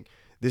even think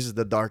this is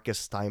the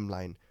darkest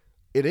timeline.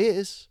 It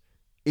is,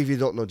 if you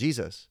don't know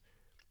Jesus.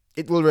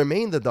 It will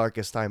remain the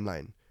darkest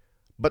timeline.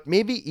 But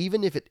maybe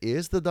even if it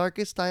is the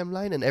darkest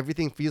timeline and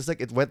everything feels like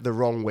it went the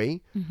wrong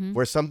way,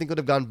 where something could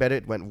have gone better,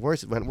 it went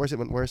worse, it went worse, it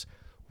went worse.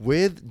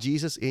 With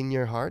Jesus in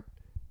your heart,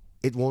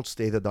 it won't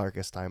stay the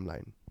darkest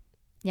timeline.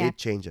 Yeah. It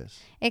changes.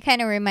 It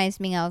kind of reminds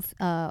me of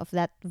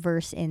that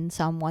verse in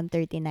Psalm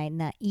 139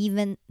 na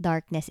even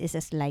darkness is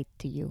as light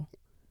to you.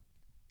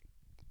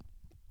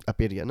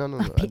 Apiria. No.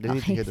 I didn't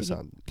need to okay, hear the sige.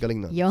 sound.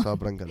 Galing nun. Yo.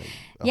 Sobrang galing.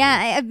 Okay.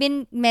 Yeah, I've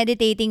been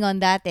meditating on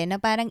that na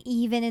parang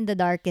even in the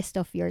darkest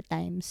of your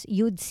times,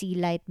 you'd see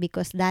light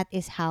because that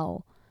is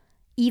how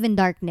even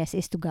darkness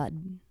is to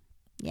God.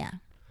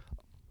 Yeah.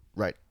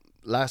 Right.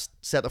 Last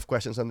set of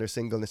questions under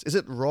singleness. Is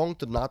it wrong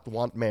to not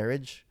want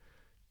marriage?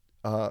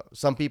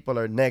 Some people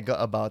are nega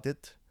about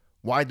it.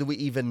 Why do we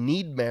even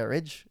need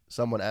marriage?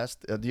 Someone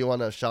asked. Do you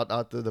want to shout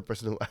out to the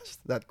person who asked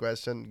that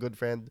question, good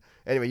friend?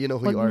 Anyway, you know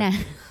who Wag you are. na.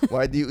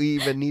 Why do you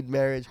even need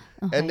marriage?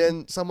 And Okay.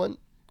 then someone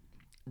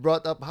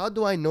brought up, how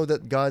do I know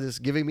that God is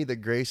giving me the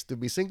grace to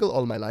be single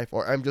all my life,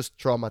 or I'm just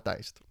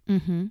traumatized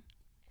Mhm.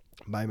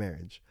 by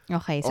marriage?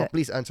 Okay, Oh, so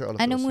please answer all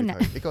of ano those, muna?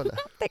 sweetheart. Ikaw na.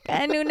 Teka,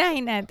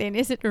 anunahin natin.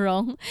 Is it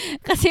wrong?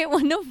 Kasi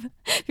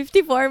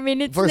 54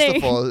 minutes First na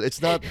of eh. all,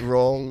 it's not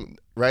wrong,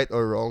 right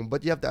or wrong,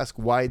 but you have to ask,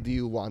 why do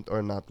you want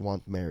or not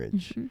want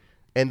marriage? Mhm.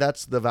 And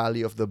that's the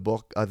value of the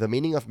book, The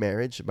Meaning of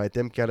Marriage by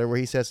Tim Keller, where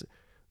he says,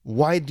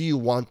 why do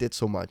you want it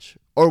so much?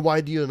 Or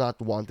why do you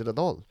not want it at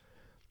all?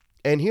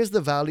 And here's the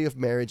value of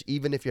marriage,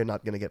 even if you're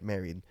not going to get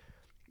married.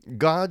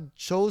 God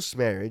chose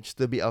marriage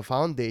to be a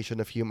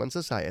foundation of human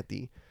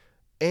society,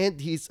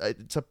 and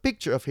it's a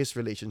picture of his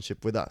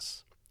relationship with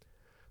us.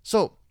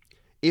 So,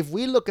 if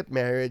we look at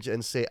marriage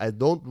and say, I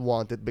don't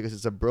want it because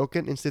it's a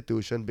broken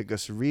institution,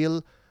 because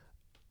real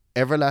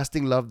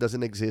everlasting love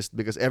doesn't exist,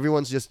 because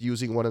everyone's just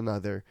using one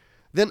another,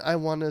 then I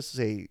want to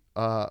say,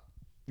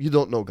 you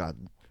don't know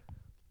God.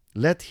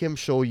 Let him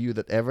show you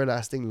that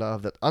everlasting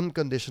love, that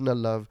unconditional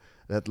love,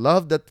 that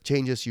love that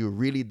changes you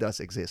really does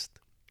exist.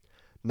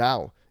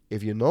 Now,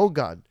 if you know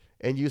God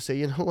and you say,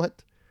 you know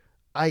what,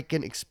 I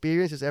can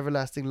experience His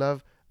everlasting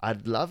love.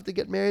 I'd love to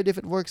get married if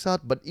it works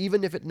out, but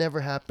even if it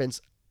never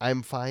happens,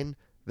 I'm fine.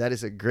 That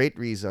is a great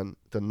reason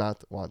to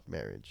not want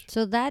marriage.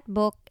 So that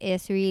book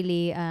is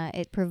really,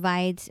 it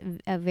provides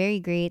a very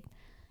great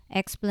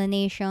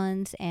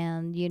explanations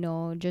and,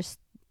 just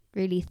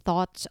really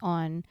thoughts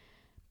on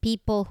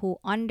people who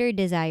under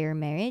desire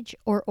marriage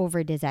or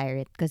over desire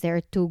it, because there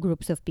are two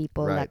groups of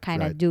people Right, that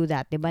kind right. of do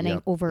that, 'di ba? Na Yep,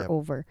 yung over yep.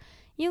 over.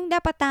 Yung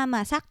dapat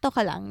tama, sakto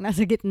ka lang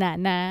nasa gitna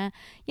na,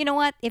 you know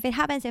what, if it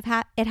happens, it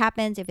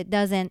happens, if it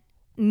doesn't,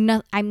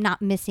 no, I'm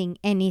not missing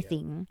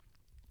anything.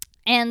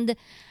 And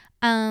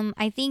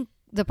I think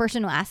the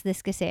person who asked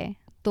this kasi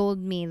told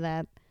me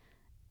that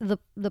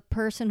the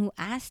person who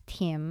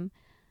asked him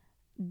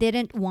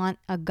didn't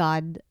want a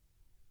God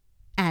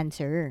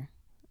answer.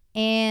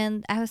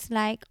 And I was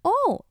like,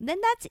 oh, then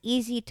that's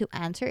easy to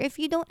answer. If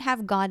you don't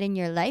have God in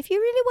your life, you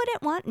really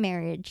wouldn't want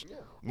marriage.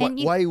 And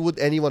Why would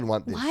anyone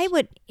want this? why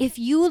would, if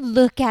you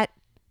look at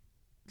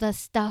the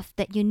stuff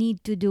that you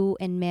need to do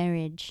in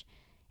marriage,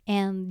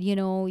 and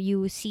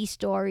you see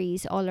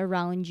stories all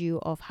around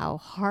you of how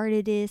hard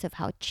it is, of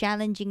how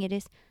challenging it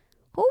is,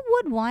 who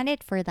would want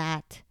it for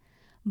that?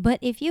 But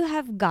if you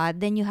have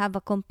God, then you have a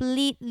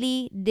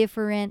completely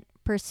different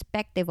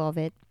perspective of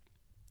it,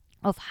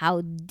 of how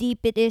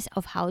deep it is,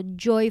 of how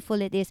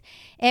joyful it is.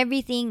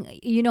 Everything,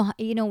 you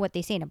know what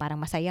they say, na parang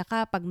masaya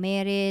ka pag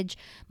may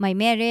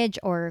marriage,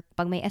 or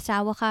pag may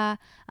asawa ka,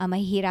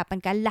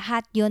 mahihirapan ka.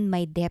 Lahat yon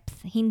may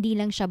depth. Hindi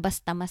lang siya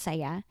basta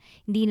masaya,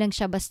 hindi lang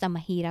siya basta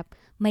mahirap,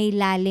 may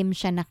lalim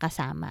siya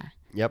nakasama.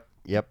 Yep,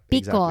 exactly.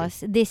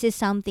 Because this is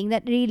something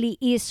that really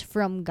is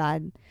from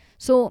God.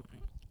 So,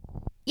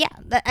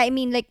 yeah,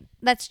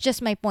 that's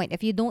just my point.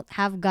 If you don't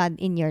have God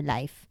in your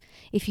life,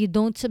 if you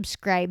don't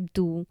subscribe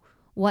to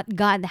what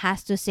God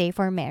has to say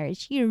for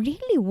marriage, you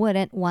really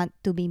wouldn't want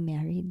to be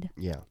married.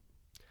 Yeah.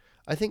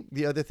 I think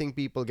the other thing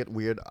people get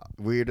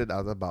weirded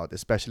out about,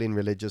 especially in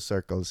religious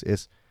circles,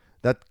 is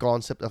that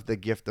concept of the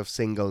gift of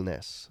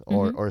singleness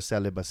or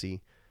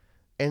celibacy.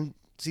 And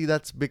see,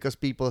 that's because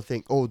people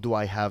think, oh, do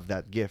I have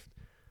that gift?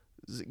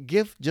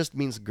 Gift just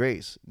means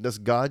grace. Does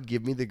God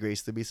give me the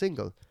grace to be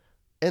single?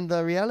 And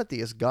the reality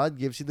is, God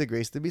gives you the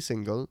grace to be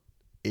single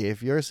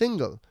if you're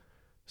single.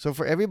 So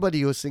for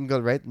everybody who's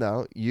single right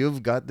now,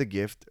 you've got the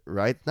gift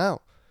right now.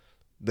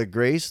 The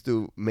grace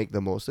to make the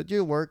most of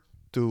your work,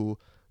 to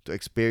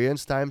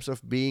experience times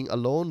of being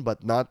alone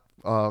but not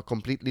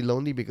completely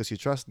lonely because you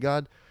trust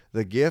God.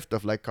 The gift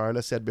of, like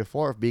Carla said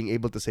before, of being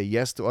able to say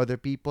yes to other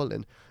people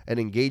and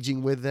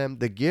engaging with them.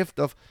 The gift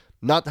of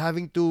not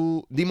having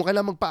to, di mo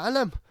kailangang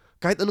magpaalam.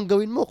 Kahit anong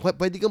gawin mo,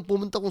 pwede kang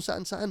pumunta kung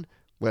saan-saan.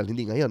 Well,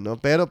 hindi ngayon, no?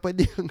 Pero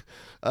pwede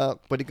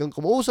kang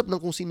kumausap ng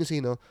kung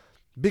sino-sino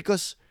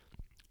because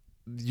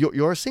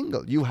you're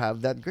single. You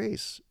have that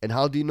grace. And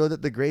how do you know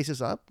that the grace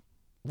is up?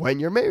 When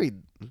you're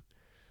married.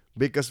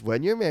 Because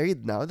when you're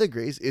married, now the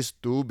grace is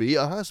to be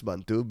a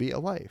husband, to be a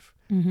wife.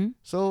 Mm-hmm.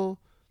 So,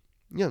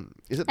 yun.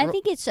 Is it I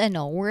think it's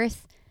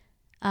worth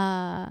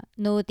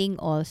noting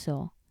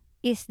also.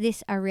 Is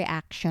this a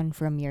reaction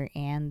from your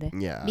end?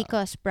 Yeah.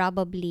 Because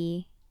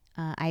probably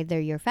either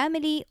your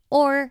family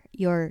or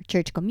your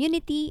church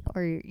community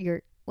or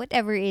your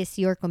whatever is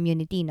your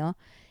community, no,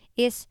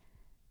 is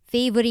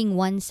favoring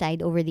one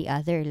side over the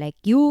other. Like,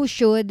 you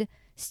should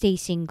stay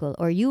single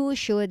or you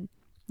should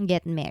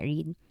get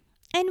married.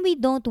 And we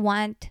don't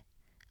want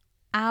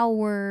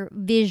our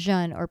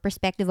vision or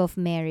perspective of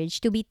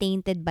marriage to be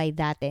tainted by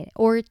that,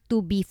 or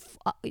to be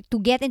to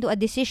get into a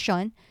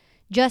decision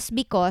just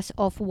because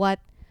of what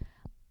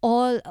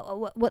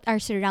our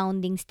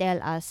surroundings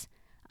tell us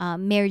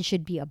marriage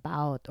should be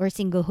about or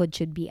singlehood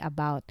should be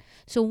about.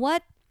 So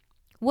what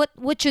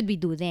should we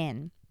do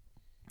then?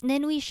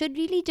 Then we should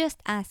really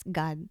just ask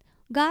God,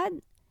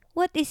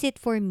 what is it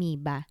for me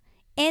ba?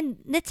 And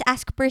let's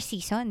ask per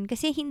season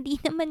kasi hindi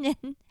naman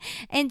yan.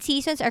 And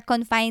seasons are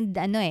confined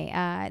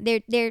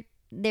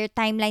they're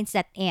timelines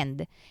that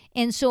end.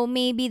 And so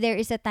maybe there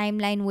is a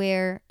timeline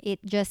where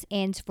it just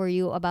ends for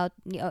you about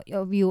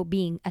of you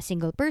being a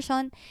single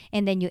person,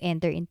 and then you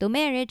enter into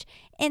marriage,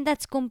 and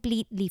that's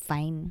completely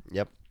fine.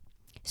 Yep.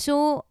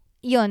 So,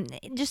 yun,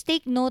 just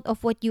take note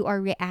of what you are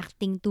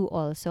reacting to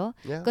also.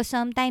 Yeah. Because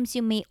sometimes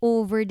you may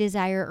over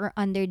desire or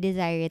under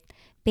desire it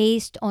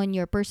based on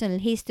your personal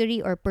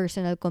history or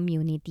personal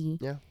community.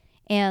 Yeah.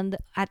 And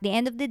at the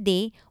end of the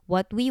day,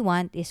 what we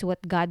want is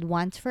what God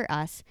wants for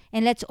us.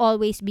 And let's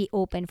always be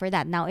open for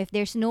that. Now, if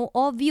there's no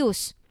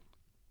obvious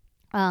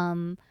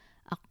a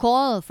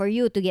call for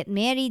you to get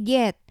married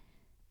yet,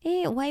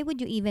 why would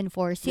you even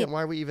force Yeah, it?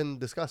 why are we even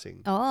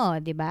discussing? Oo,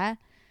 di ba?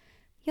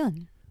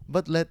 Yun.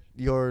 But let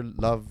your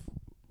love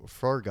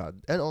for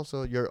God and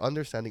also your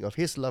understanding of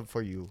His love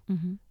for you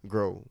Mm-hmm.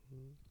 grow.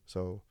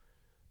 So,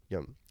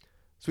 yeah.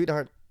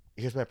 Sweetheart,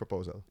 here's my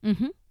proposal.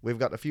 Mm-hmm. We've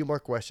got a few more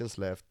questions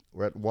left.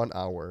 We're at 1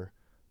 hour.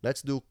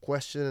 Let's do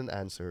question and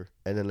answer,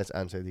 and then let's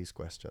answer these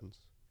questions.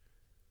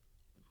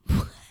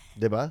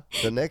 Diba?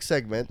 The next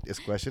segment is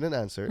question and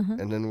answer,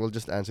 and then we'll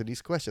just answer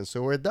these questions.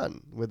 So we're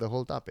done with the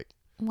whole topic.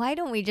 Why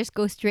don't we just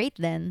go straight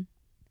then?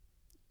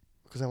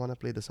 Because I want to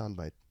play the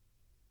soundbite.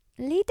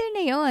 Later na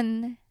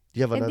yon. Do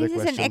you have And another this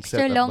is question an extra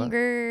set up ba?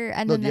 longer,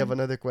 No, do you have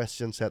another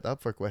question set up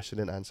for question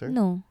and answer?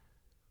 No.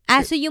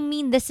 Ah, so you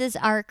mean this is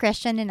our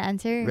question and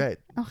answer? Right.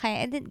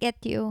 Okay, I didn't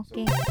get you.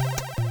 Okay.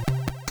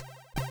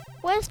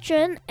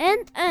 Question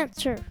and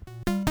answer.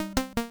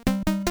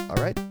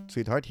 All right,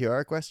 sweetheart, here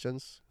are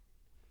questions.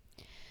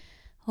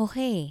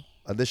 Okay.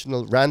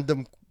 Additional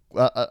random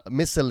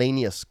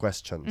miscellaneous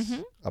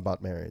questions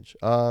about marriage.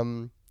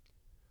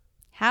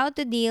 How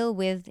to deal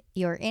with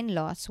your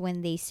in-laws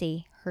when they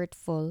say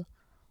hurtful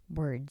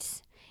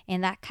words.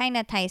 And that kind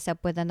of ties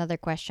up with another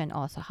question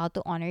also. How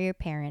to honor your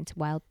parents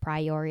while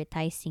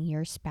prioritizing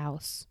your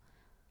spouse.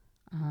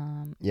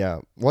 Yeah,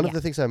 one of Yeah.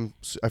 the things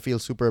I feel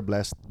super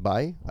blessed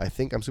by. I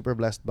think I'm super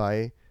blessed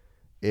by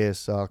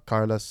is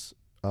Carla's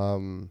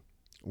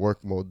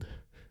work mode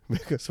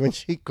because when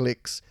she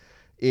clicks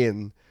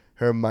in,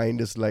 her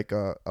mind is like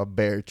a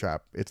bear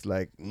trap. It's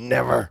like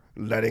never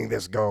letting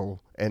this go,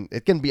 and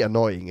it can be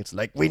annoying. It's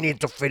like we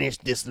need to finish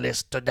this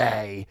list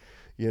today,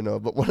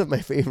 But one of my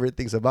favorite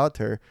things about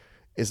her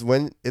is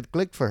when it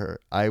clicked for her.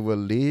 I will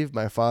leave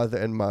my father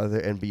and mother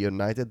and be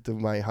united to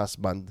my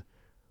husband.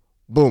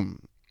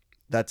 Boom.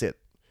 That's it.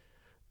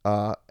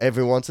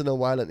 Every once in a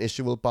while, an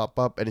issue will pop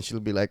up, and she'll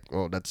be like,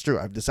 "Oh, that's true.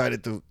 I've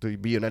decided to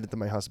be united to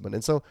my husband."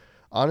 And so,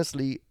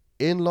 honestly,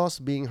 in-laws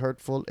being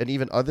hurtful, and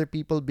even other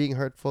people being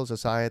hurtful,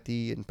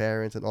 society and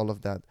parents and all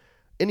of that,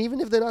 and even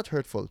if they're not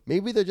hurtful,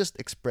 maybe they're just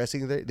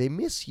expressing they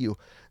miss you.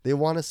 They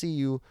want to see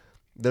you.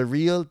 The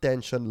real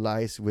tension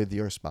lies with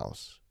your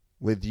spouse,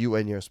 with you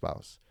and your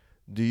spouse.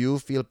 Do you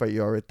feel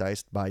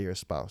prioritized by your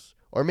spouse?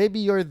 Or maybe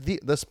you're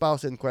the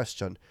spouse in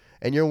question,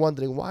 and you're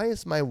wondering, why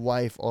is my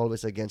wife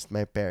always against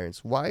my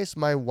parents? Why is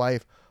my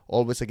wife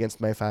always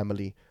against my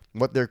family?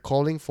 What they're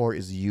calling for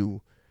is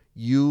you.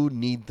 You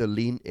need to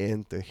lean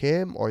into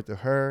him or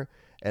to her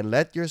and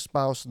let your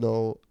spouse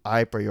know,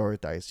 I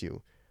prioritize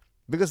you.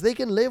 Because they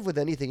can live with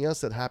anything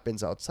else that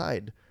happens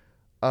outside.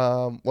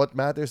 What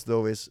matters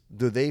though is,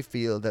 do they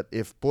feel that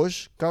if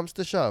push comes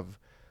to shove,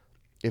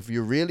 if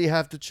you really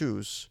have to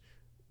choose,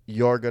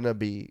 you're gonna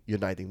be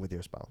uniting with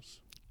your spouse?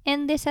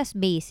 And this has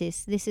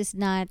basis. This is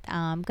not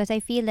because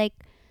I feel like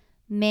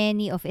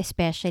many of,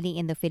 especially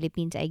in the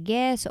Philippines, I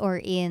guess,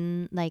 or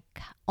in like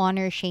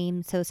honor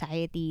shame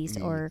societies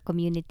or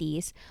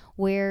communities,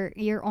 where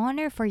your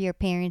honor for your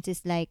parents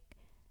is like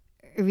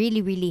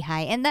really really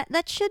high, and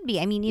that should be.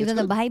 I mean, even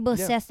the good. Bible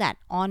Yeah. says that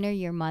honor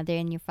your mother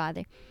and your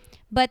father,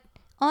 but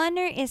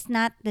honor is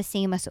not the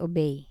same as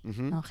obey.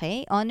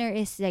 Okay, honor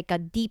is like a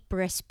deep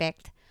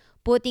respect,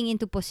 putting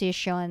into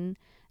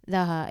position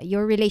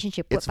your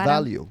relationship. It's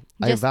Parang value.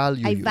 I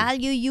value I you.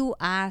 value you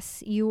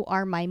as you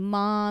are my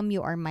mom,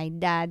 you are my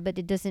dad, but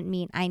it doesn't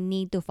mean I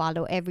need to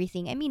follow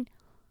everything. I mean,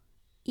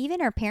 even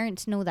our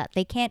parents know that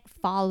they can't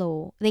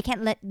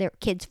let their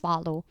kids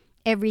follow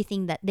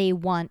everything that they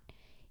want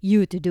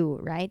you to do,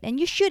 right? And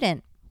you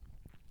shouldn't.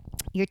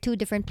 You're two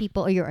different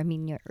people, or you're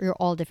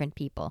all different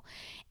people.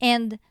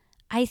 And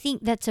I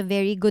think that's a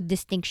very good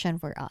distinction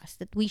for us,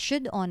 that we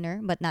should honor,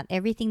 but not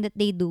everything that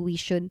they do we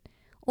should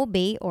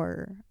obey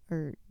or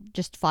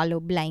just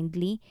follow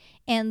blindly.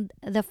 And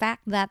the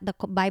fact that the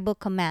Bible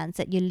commands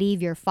that you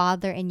leave your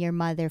father and your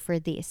mother for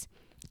this.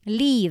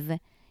 Leave,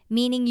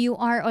 meaning you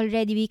are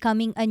already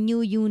becoming a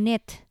new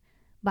unit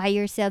by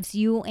yourselves,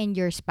 you and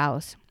your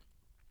spouse.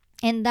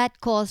 And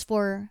that calls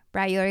for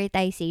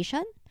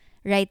prioritization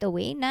right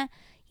away, na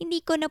hindi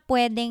ko na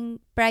pwedeng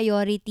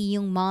priority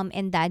yung mom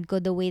and dad ko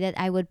the way that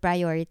I would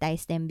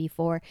prioritize them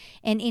before.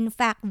 And in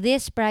fact,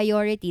 this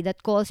priority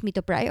that calls me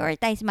to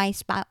prioritize my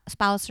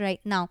spouse right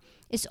now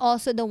is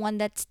also the one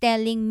that's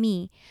telling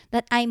me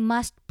that I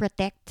must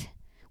protect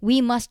We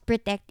must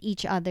protect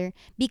each other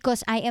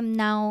because I am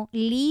now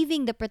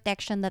leaving the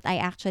protection that I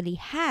actually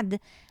had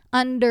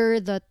under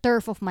the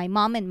turf of my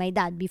mom and my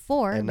dad And now it's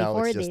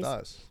before just this.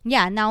 us.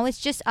 Yeah, now it's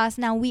just us.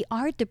 Now we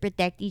are to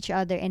protect each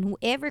other, and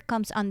whoever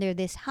comes under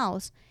this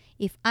house,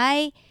 if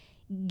I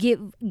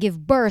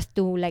give birth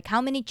to like how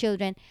many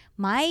children,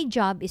 my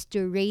job is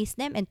to raise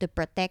them and to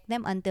protect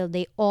them until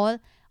they all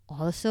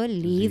also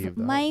leave Leave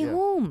the house. my Yeah.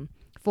 home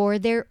for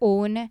their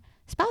own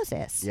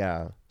spouses.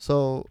 Yeah.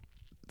 So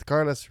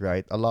Carla's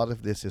right. A lot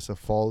of this is a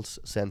false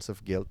sense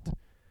of guilt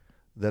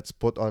that's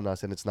put on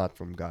us, and it's not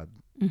from God.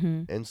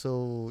 Mm-hmm. And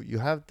so you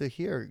have to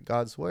hear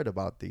God's word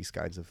about these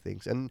kinds of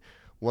things. And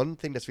one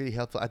thing that's really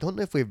helpful, I don't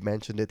know if we've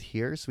mentioned it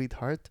here,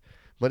 sweetheart,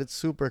 but it's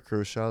super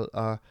crucial.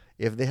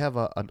 If they have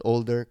an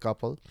older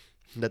couple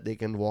that they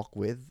can walk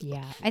with,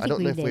 Yeah, I I think don't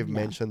we know if did we've na.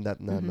 mentioned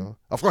that. No, Mhm. no.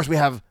 Of course we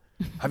have.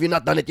 Have you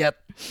not done it yet?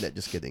 No,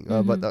 just kidding.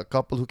 But Mhm. a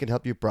couple who can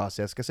help you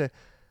process. Because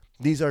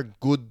these are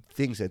good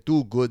things.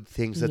 Two good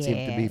things that seem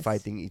to be Yes.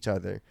 fighting each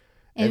other.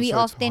 And we so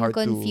it's often hard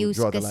to confuse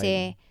draw the line.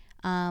 kasi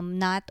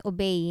not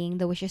obeying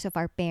the wishes of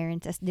our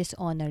parents as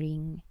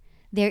dishonoring.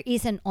 There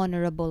is an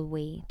honorable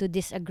way to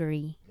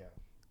disagree Yeah.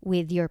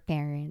 with your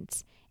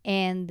parents.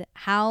 And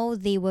how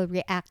they will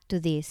react to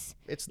this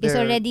It's is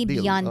their already deal.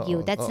 beyond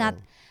you. Uh-oh. Uh-oh.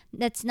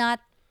 That's not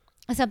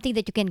something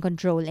that you can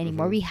control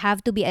anymore. Mhm. We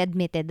have to be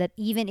admitted that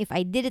even if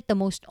I did it the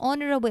most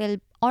honorable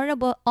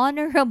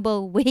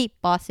way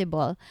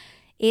possible,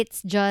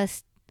 it's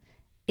just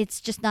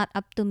not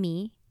up to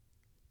me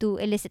to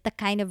elicit the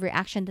kind of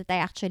reaction that I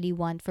actually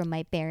want from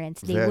my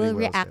parents. They Very will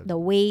well react said. the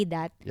way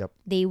that Yep.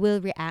 they will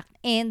react.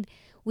 And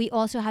we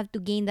also have to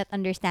gain that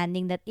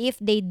understanding that if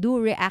they do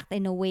react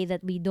in a way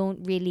that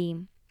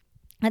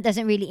that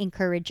doesn't really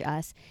encourage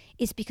us,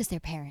 it's because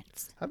they're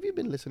parents. Have you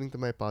been listening to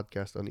my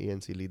podcast on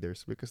ENC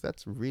leaders? Because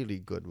that's really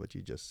good what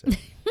you just said.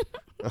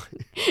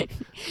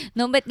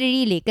 No, but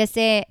really,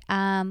 kasi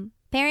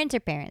parents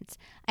are parents.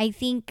 I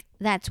think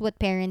that's what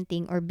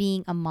parenting or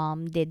being a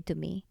mom did to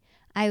me.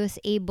 I was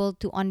able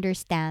to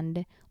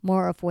understand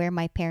more of where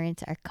my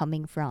parents are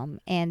coming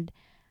from, and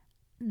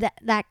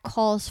that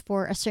calls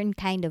for a certain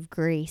kind of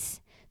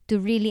grace to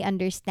really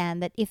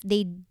understand that if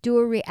they do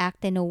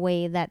react in a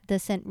way that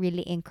doesn't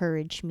really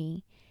encourage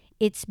me,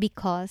 it's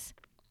because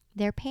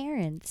they're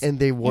parents. And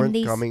they weren't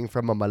they coming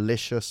from a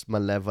malicious,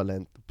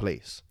 malevolent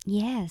place.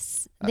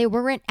 Yes, they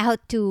weren't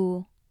out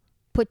to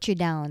put you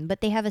down,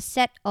 but they have a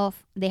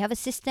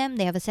system,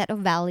 they have a set of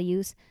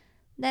values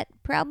that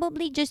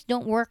probably just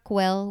don't work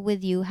well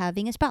with you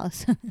having a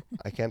spouse.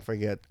 I can't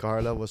forget,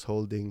 Carla was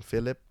holding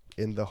Philip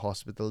in the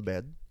hospital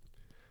bed.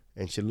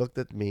 And she looked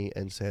at me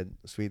and said,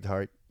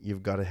 "Sweetheart,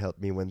 you've got to help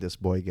me when this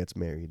boy gets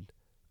married.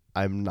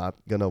 I'm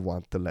not going to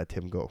want to let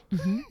him go."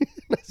 Mhm.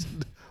 I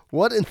said,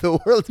 "What in the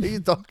world are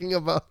you talking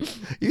about?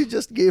 You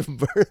just gave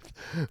birth."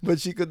 But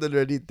she could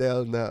already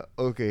tell na,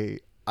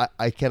 okay,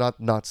 I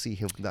cannot not see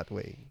him that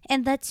way.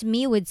 And that's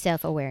me with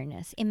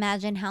self-awareness.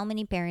 Imagine how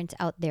many parents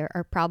out there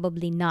are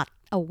probably not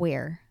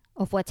aware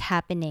of what's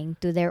happening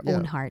to their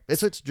Yeah. own hearts.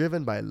 It's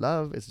driven by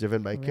love. It's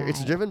driven by care. It's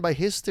Right. driven by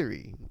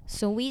history.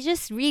 So we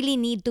just really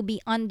need to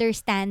be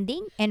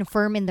understanding and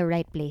firm in the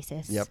right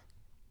places. Yep.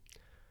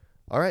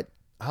 All right.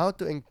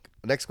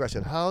 Next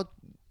question.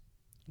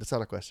 That's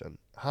not a question.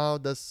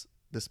 How does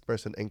this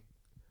person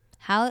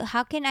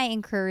How can I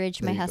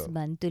encourage my There you go.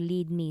 husband to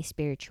lead me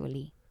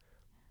spiritually?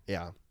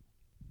 yeah.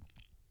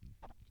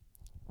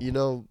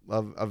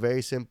 A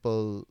very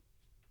simple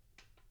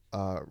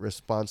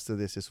response to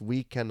this is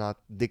we cannot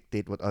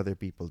dictate what other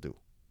people do.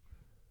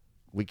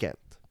 We can't.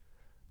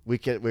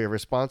 We're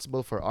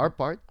responsible for our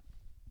part,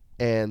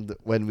 and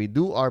when we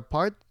do our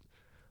part,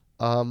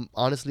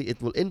 honestly,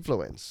 it will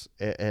influence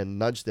and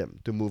nudge them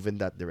to move in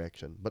that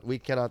direction. But we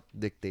cannot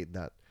dictate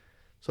that.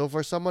 So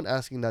for someone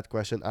asking that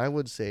question, I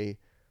would say,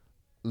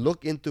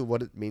 look into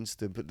what it means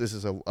to. This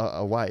is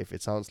a wife.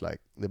 It sounds like,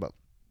 diba?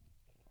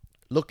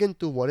 Look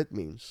into what it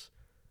means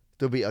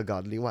to be a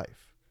godly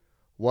wife.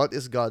 What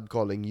is God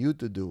calling you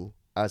to do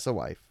as a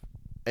wife,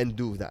 and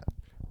do that.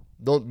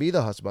 Don't be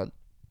the husband,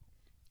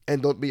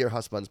 and don't be your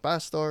husband's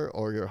pastor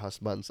or your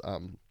husband's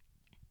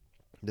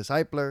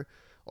discipler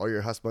or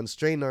your husband's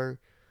trainer,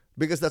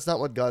 because that's not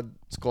what God's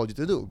called you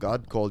to do.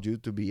 God called you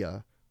to be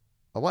a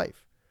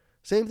wife.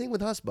 Same thing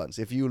with husbands.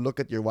 If you look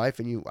at your wife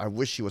and I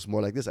wish she was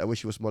more like this, I wish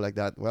she was more like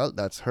that, well,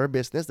 that's her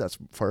business. That's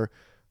for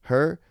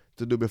her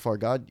to do before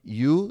God.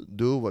 You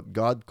do what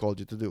God called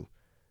you to do.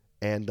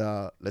 And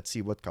let's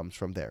see what comes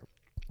from there.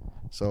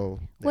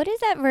 So, What is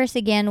that verse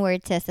again where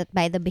it says that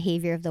by the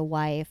behavior of the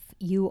wife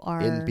you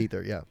are in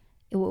Peter, yeah.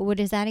 What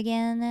is that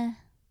again?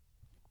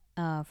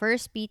 1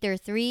 Peter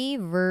 3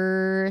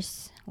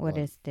 verse what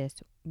One. is this?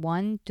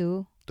 1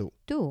 2 Two.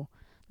 2.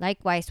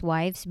 Likewise,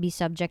 wives, be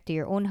subject to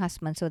your own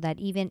husbands, so that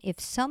even if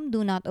some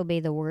do not obey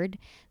the word,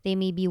 they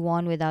may be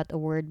won without a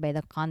word by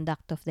the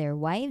conduct of their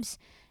wives,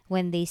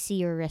 when they see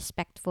your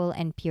respectful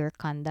and pure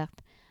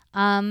conduct.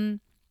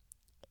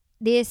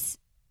 This,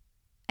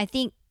 I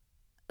think,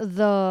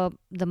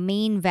 the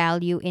main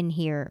value in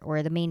here,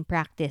 or the main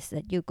practice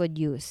that you could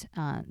use,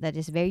 that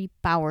is very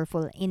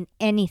powerful in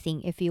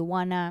anything, if you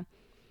wanna,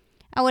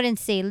 I wouldn't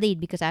say lead,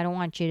 because I don't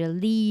want you to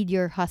lead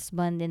your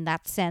husband in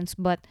that sense,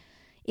 but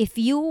if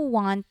you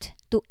want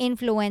to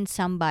influence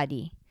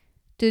somebody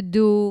to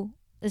do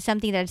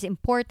something that is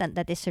important,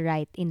 that is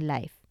right in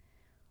life,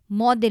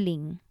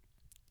 modeling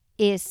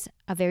is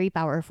a very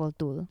powerful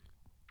tool.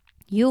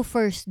 You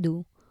first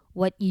do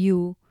what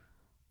you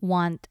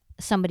want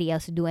somebody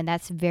else to do, and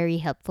that's very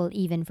helpful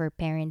even for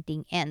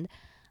parenting. And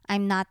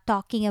I'm not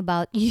talking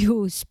about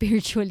you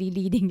spiritually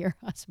leading your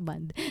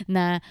husband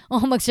na,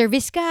 oh,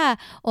 mag-service ka,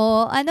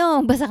 o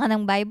ano, basa ka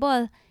ng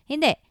Bible.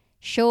 Hindi.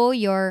 Show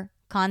your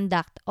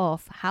conduct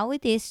of how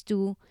it is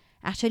to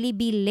actually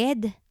be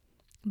led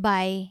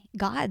by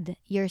God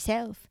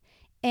yourself.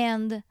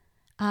 And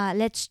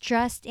let's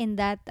trust in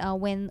that,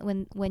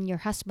 when your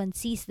husband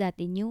sees that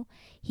in you,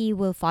 he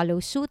will follow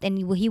suit, and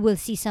he will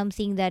see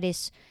something that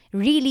is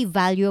really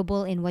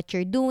valuable in what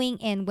you're doing.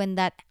 And when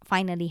that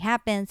finally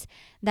happens,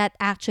 that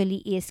actually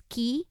is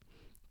key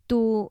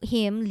to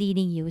him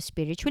leading you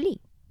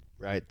spiritually.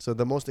 Right. So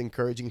the most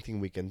encouraging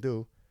thing we can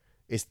do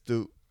is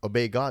to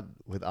obey God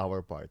with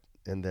our part.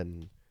 And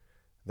then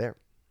there.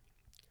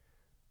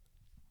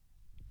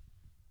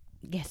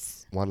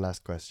 Yes. One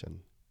last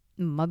question.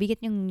 Mabigat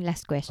yung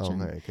last Oo question.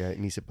 nga eh. Kaya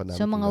inisip pa namin.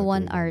 So, kung mga 1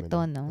 gagawin hour namin. to,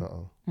 no?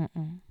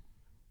 Oo.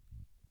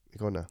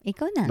 Ikaw na.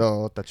 Ikaw na.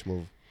 No, touch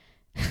move.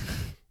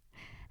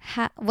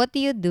 What do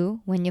you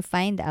do when you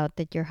find out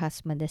that your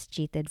husband has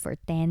cheated for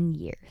 10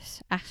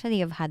 years?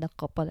 Actually, I've had a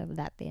couple of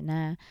that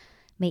na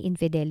may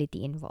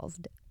infidelity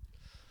involved.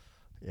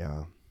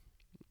 Yeah.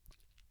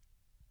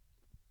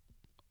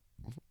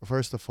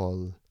 First of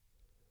all,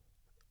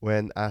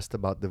 when asked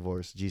about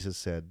divorce, Jesus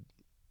said,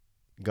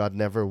 God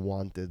never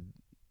wanted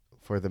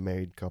for the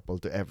married couple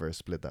to ever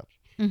split up.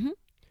 Mm-hmm.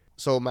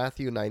 So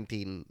Matthew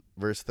 19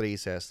 verse 3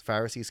 says,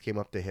 Pharisees came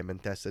up to him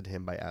and tested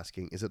him by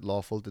asking, is it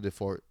lawful to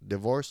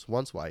divorce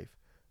one's wife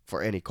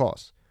for any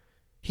cause?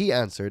 He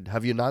answered,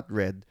 have you not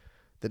read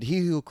that he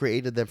who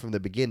created them from the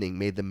beginning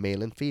made them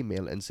male and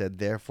female, and said,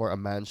 therefore a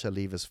man shall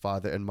leave his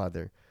father and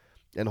mother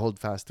and hold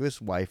fast to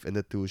his wife, and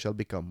the two shall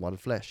become one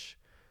flesh.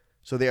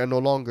 So they are no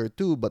longer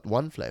two, but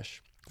one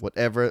flesh. What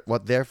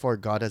therefore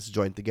God has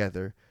joined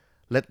together,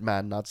 let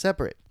man not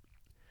separate.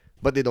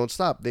 But they don't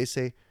stop. They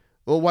say,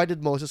 well, why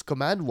did Moses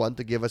command one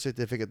to give a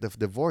certificate of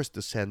divorce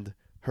to send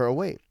her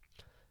away?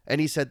 And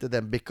he said to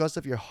them, because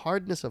of your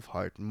hardness of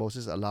heart,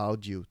 Moses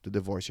allowed you to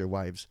divorce your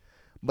wives.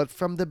 But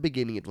from the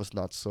beginning it was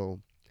not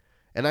so.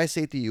 And I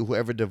say to you,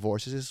 whoever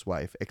divorces his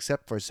wife,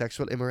 except for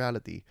sexual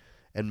immorality,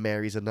 and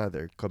marries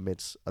another,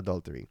 commits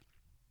adultery.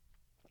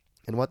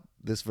 And what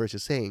this verse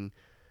is saying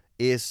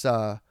is,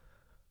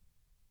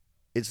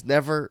 it's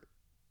never,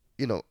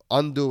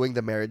 undoing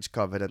the marriage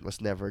covenant was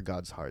never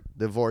God's heart.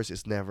 Divorce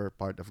is never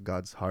part of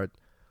God's heart.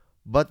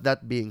 But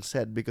that being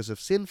said, because of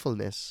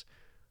sinfulness,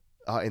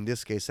 in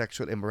this case,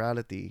 sexual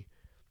immorality,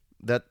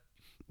 that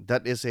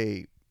is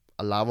a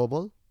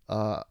allowable,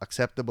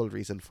 acceptable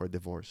reason for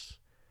divorce.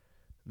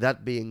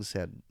 That being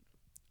said,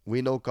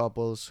 we know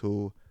couples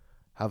who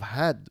have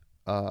had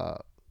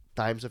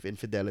times of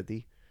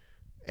infidelity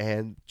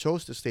and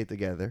chose to stay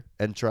together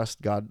and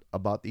trust God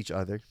about each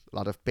other. A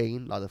lot of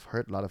pain, a lot of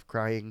hurt, a lot of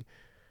crying,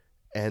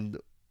 and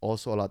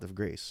also a lot of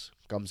grace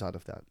comes out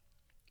of that.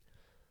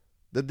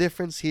 The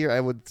difference here, I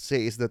would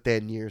say, is the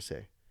 10 years.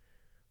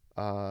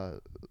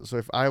 So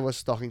if I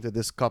was talking to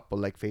this couple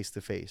like face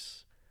to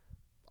face,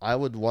 I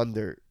would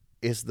wonder,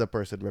 is the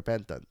person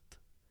repentant?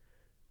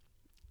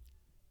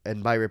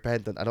 And by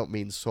repentant, I don't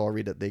mean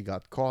sorry that they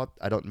got caught.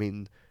 I don't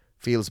mean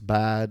feels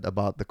bad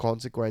about the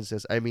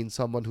consequences. I mean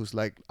someone who's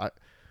like,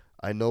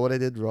 I know what I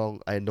did wrong.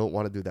 I don't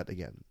want to do that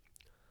again.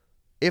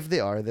 If they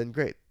are, then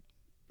great.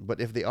 But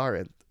if they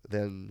aren't,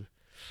 then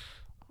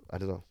I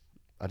don't know.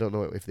 I don't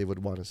know if they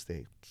would want to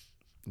stay.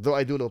 Though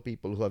I do know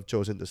people who have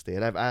chosen to stay.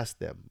 And I've asked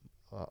them,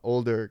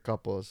 older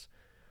couples,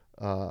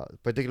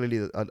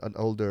 particularly an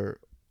older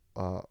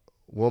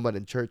woman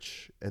in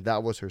church, and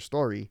that was her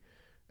story.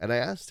 And I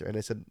asked her, and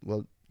I said,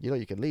 well,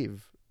 you can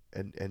leave.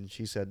 And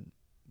she said,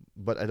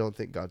 but I don't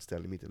think God's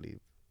telling me to leave.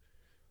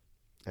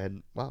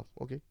 And wow,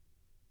 okay.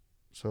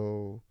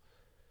 So,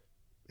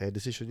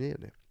 decision niya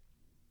yun eh.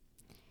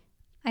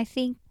 I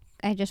think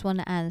I just want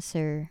to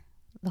answer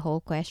the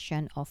whole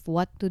question of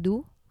what to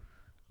do.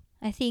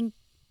 I think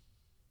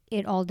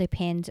it all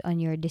depends on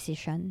your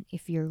decision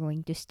if you're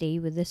going to stay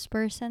with this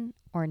person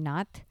or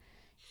not.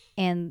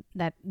 And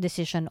that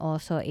decision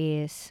also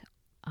is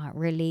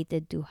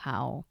related to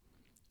how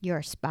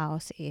your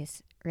spouse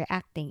is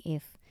reacting.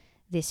 If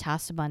this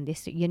husband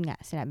is, yun nga,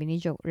 sinabi ni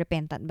Joe,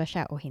 repentant ba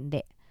siya o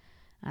hindi.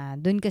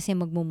 Dun kasi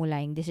magmumula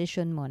yung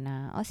decision mo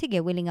na,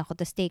 sige, willing ako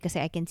to stay kasi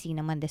I can see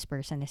naman this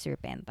person is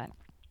repentant.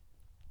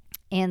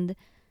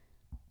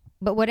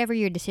 But whatever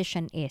your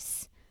decision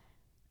is,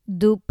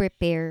 do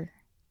prepare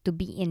to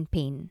be in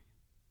pain.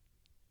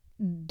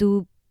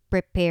 Do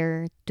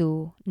prepare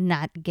to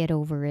not get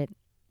over it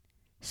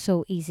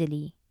so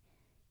easily.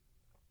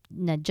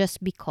 Na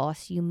just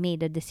because you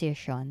made a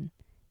decision,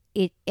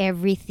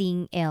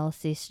 everything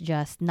else is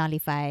just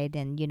nullified,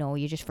 and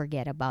you just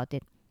forget about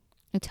it.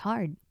 It's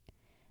hard.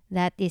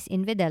 That is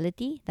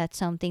infidelity. That's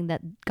something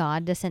that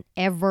God doesn't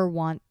ever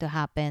want to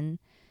happen.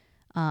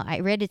 I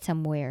read it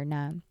somewhere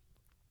na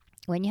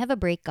when you have a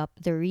breakup,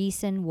 the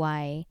reason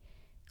why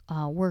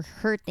we're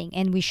hurting,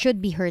 and we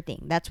should be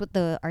hurting. That's what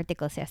the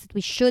article says.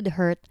 We should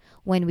hurt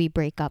when we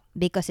break up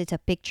because it's a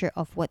picture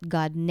of what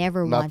God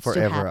never Not wants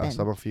forever. to happen.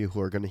 Some of you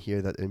who are gonna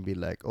hear that and be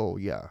like, "Oh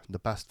yeah, the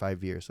past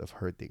 5 years of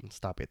hurting.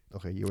 Stop it.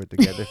 Okay, you were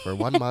together for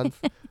 1 month.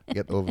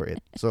 Get over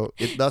it." So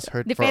it does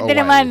hurt for a Depende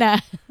while. naman na.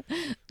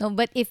 No,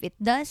 but if it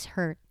does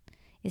hurt,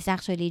 it's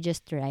actually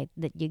just right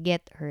that you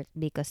get hurt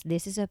because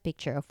this is a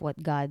picture of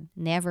what God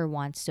never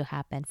wants to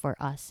happen for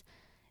us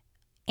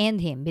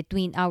and Him,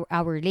 between our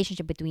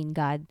relationship between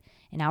God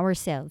and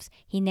ourselves.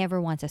 He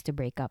never wants us to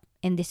break up.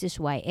 And this is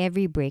why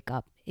every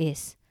breakup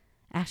is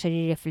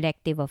actually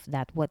reflective of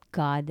that, what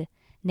God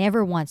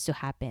never wants to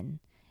happen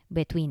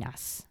between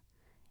us.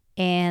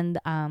 And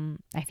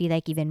I feel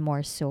like even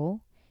more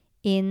so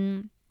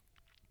in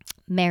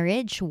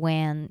marriage,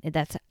 when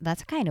that's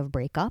a kind of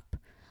breakup,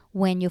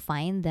 when you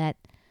find that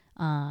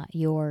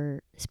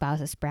your spouse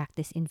has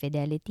practiced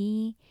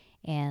infidelity,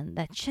 and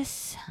that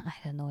just, I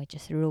don't know, it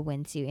just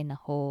ruins you in a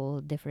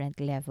whole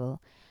different level,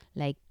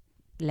 like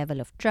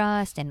level of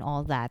trust and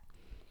all that.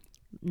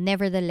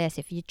 Nevertheless,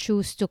 if you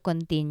choose to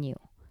continue,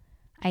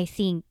 I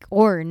think,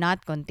 or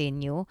not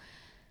continue,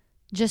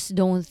 just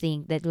don't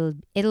think that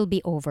it'll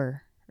be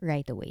over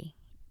right away.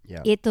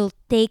 Yeah. It'll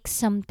take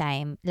some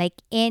time.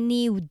 Like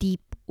any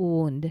deep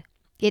wound,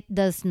 it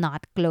does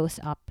not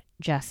close up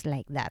just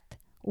like that.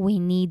 We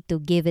need to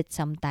give it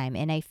some time.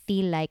 And I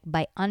feel like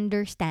by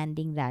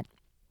understanding that,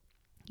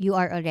 you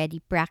are already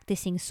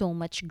practicing so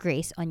much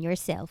grace on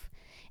yourself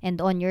and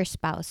on your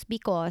spouse,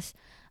 because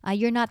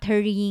you're not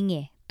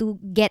hurrying to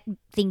get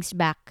things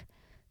back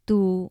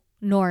to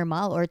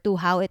normal or to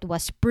how it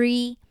was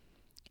pre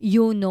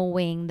you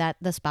knowing that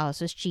the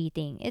spouse was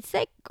cheating. It's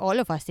like all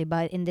of us,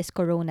 diba, in this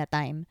corona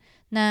time,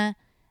 na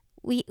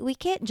we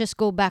can't just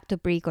go back to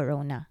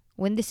pre-corona.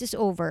 When this is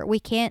over, we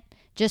can't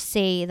just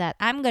say that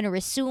I'm going to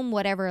resume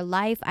whatever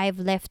life I've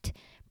left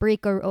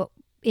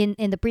in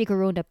the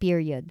pre-corona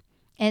period,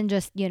 and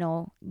just,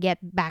 get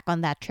back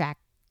on that track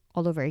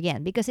all over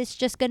again, because it's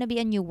just going to be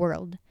a new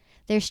world.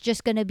 There's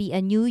just going to be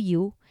a new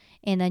you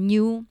and a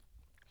new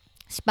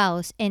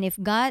spouse. And if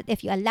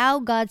you allow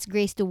God's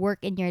grace to work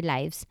in your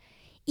lives,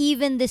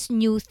 even this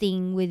new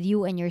thing with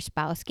you and your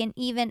spouse can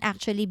even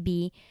actually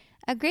be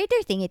a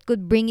greater thing. It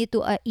could bring you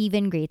to an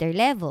even greater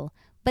level.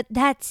 But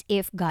that's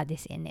if God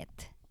is in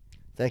it.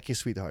 Thank you,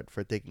 sweetheart,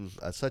 for taking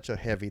such a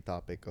heavy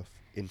topic of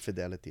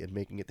infidelity and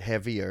making it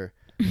heavier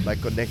by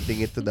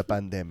connecting it to the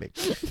pandemic.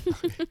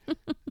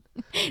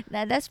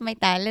 That's my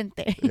talent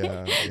eh.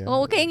 Yeah.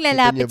 Huwag kayong Kita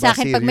lalapit niyo ba, sa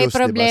akin pag may serious,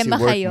 diba? problema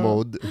Si work kayo.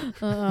 mode.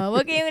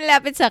 Huwag kayong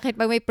lalapit sa akin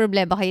pag may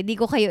problema kayo. Di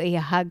ko kayo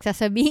ihahag.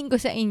 Sasabihin ko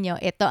sa inyo,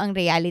 ito ang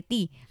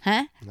reality.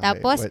 Ha? Okay,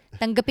 Tapos, but-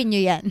 tanggapin nyo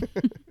yan.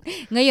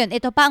 Ngayon,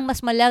 ito pa ang mas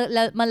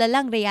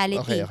malalang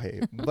reality.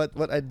 Okay. But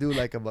what I do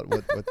like about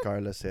what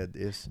Carla said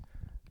is,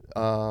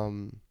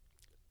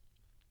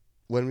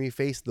 when we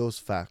face those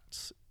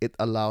facts, it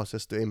allows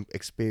us to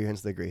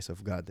experience the grace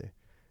of God,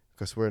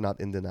 because we're not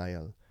in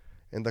denial.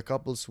 And the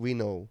couples we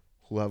know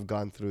who have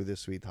gone through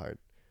this, sweetheart,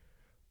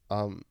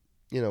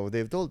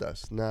 they've told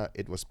us na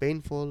it was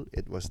painful,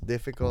 it was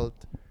difficult,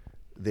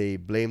 they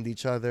blamed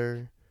each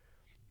other.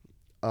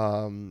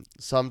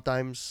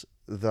 Sometimes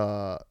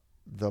the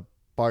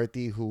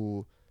party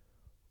who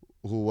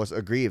was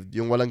aggrieved,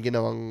 yung walang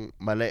ginawang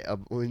mali,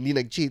 hindi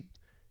nag-cheat,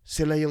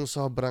 sila yung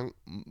sobrang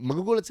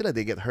magugulat sila.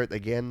 They get hurt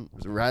again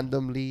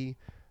randomly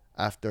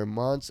after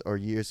months or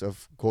years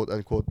of quote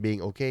unquote being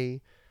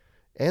okay.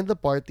 And the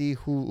party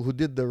who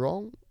did the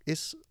wrong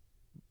is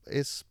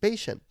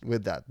patient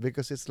with that,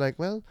 because it's like,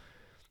 well,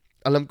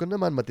 alam ko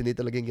naman matindi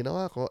talaga yung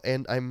ginawa ko,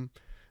 and I'm,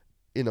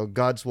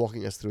 God's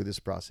walking us through this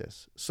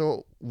process.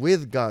 So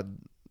with God,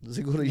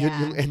 siguro yun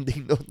yung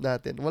ending note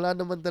natin. Wala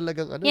naman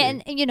talagang ano. Yeah,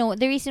 and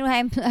the reason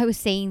why I was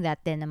saying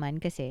that din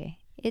naman kasi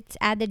it's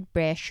added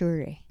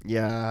pressure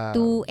Yeah.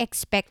 to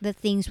expect that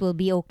things will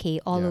be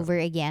okay all Yeah.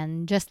 over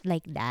again, just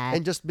like that.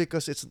 And just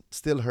because it's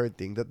still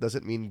hurting, that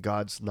doesn't mean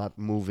God's not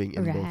moving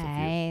in both of you.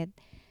 Right.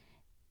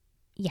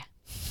 Yeah.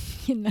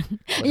 Yun lang.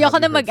 What Ayoko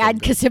have na you heard mag-add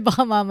from God? kasi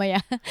baka mamaya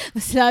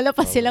mas lalo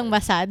pa Oo silang nga eh.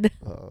 masad.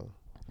 Oo.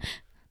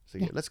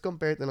 Sige, let's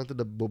compare it na lang to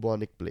the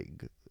bubonic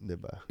plague, 'di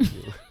ba?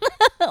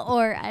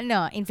 Or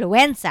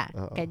influenza.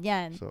 Oo.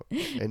 Ganyan. So,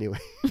 anyway.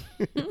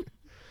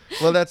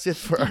 Well, that's it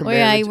for our Or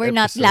yeah, marriage we're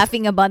not episode.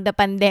 laughing about the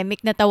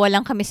pandemic. Natawa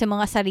lang kami sa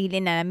mga sarili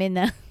namin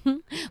na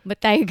ba't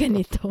tayo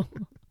ganito?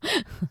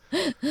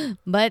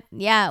 But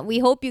yeah,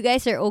 we hope you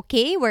guys are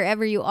okay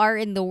wherever you are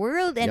in the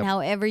world and Yep.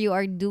 however you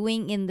are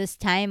doing in this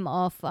time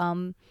of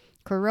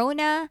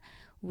Corona.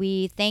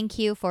 We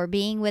thank you for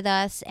being with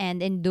us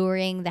and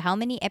enduring the how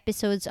many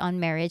episodes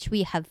on marriage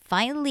we have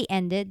finally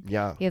ended.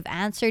 Yeah. We have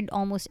answered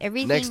almost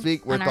everything. Next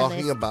week, we're on our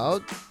talking list.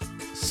 about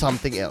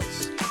something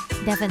else.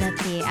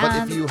 Definitely.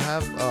 But if you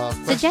have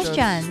questions,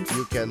 Suggestions.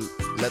 you can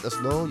let us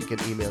know. You can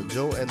email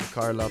Joe and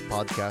Carla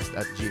podcast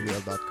at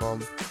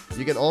gmail.com.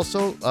 You can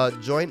also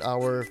join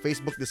our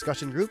Facebook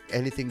discussion group.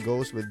 Anything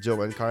goes with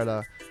Joe and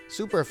Carla.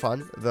 Super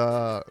fun.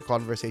 The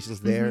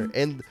conversations there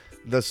and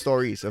the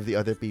stories of the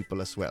other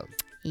people as well.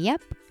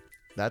 Yep.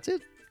 That's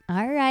it.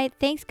 All right.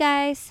 Thanks,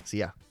 guys. See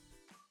ya.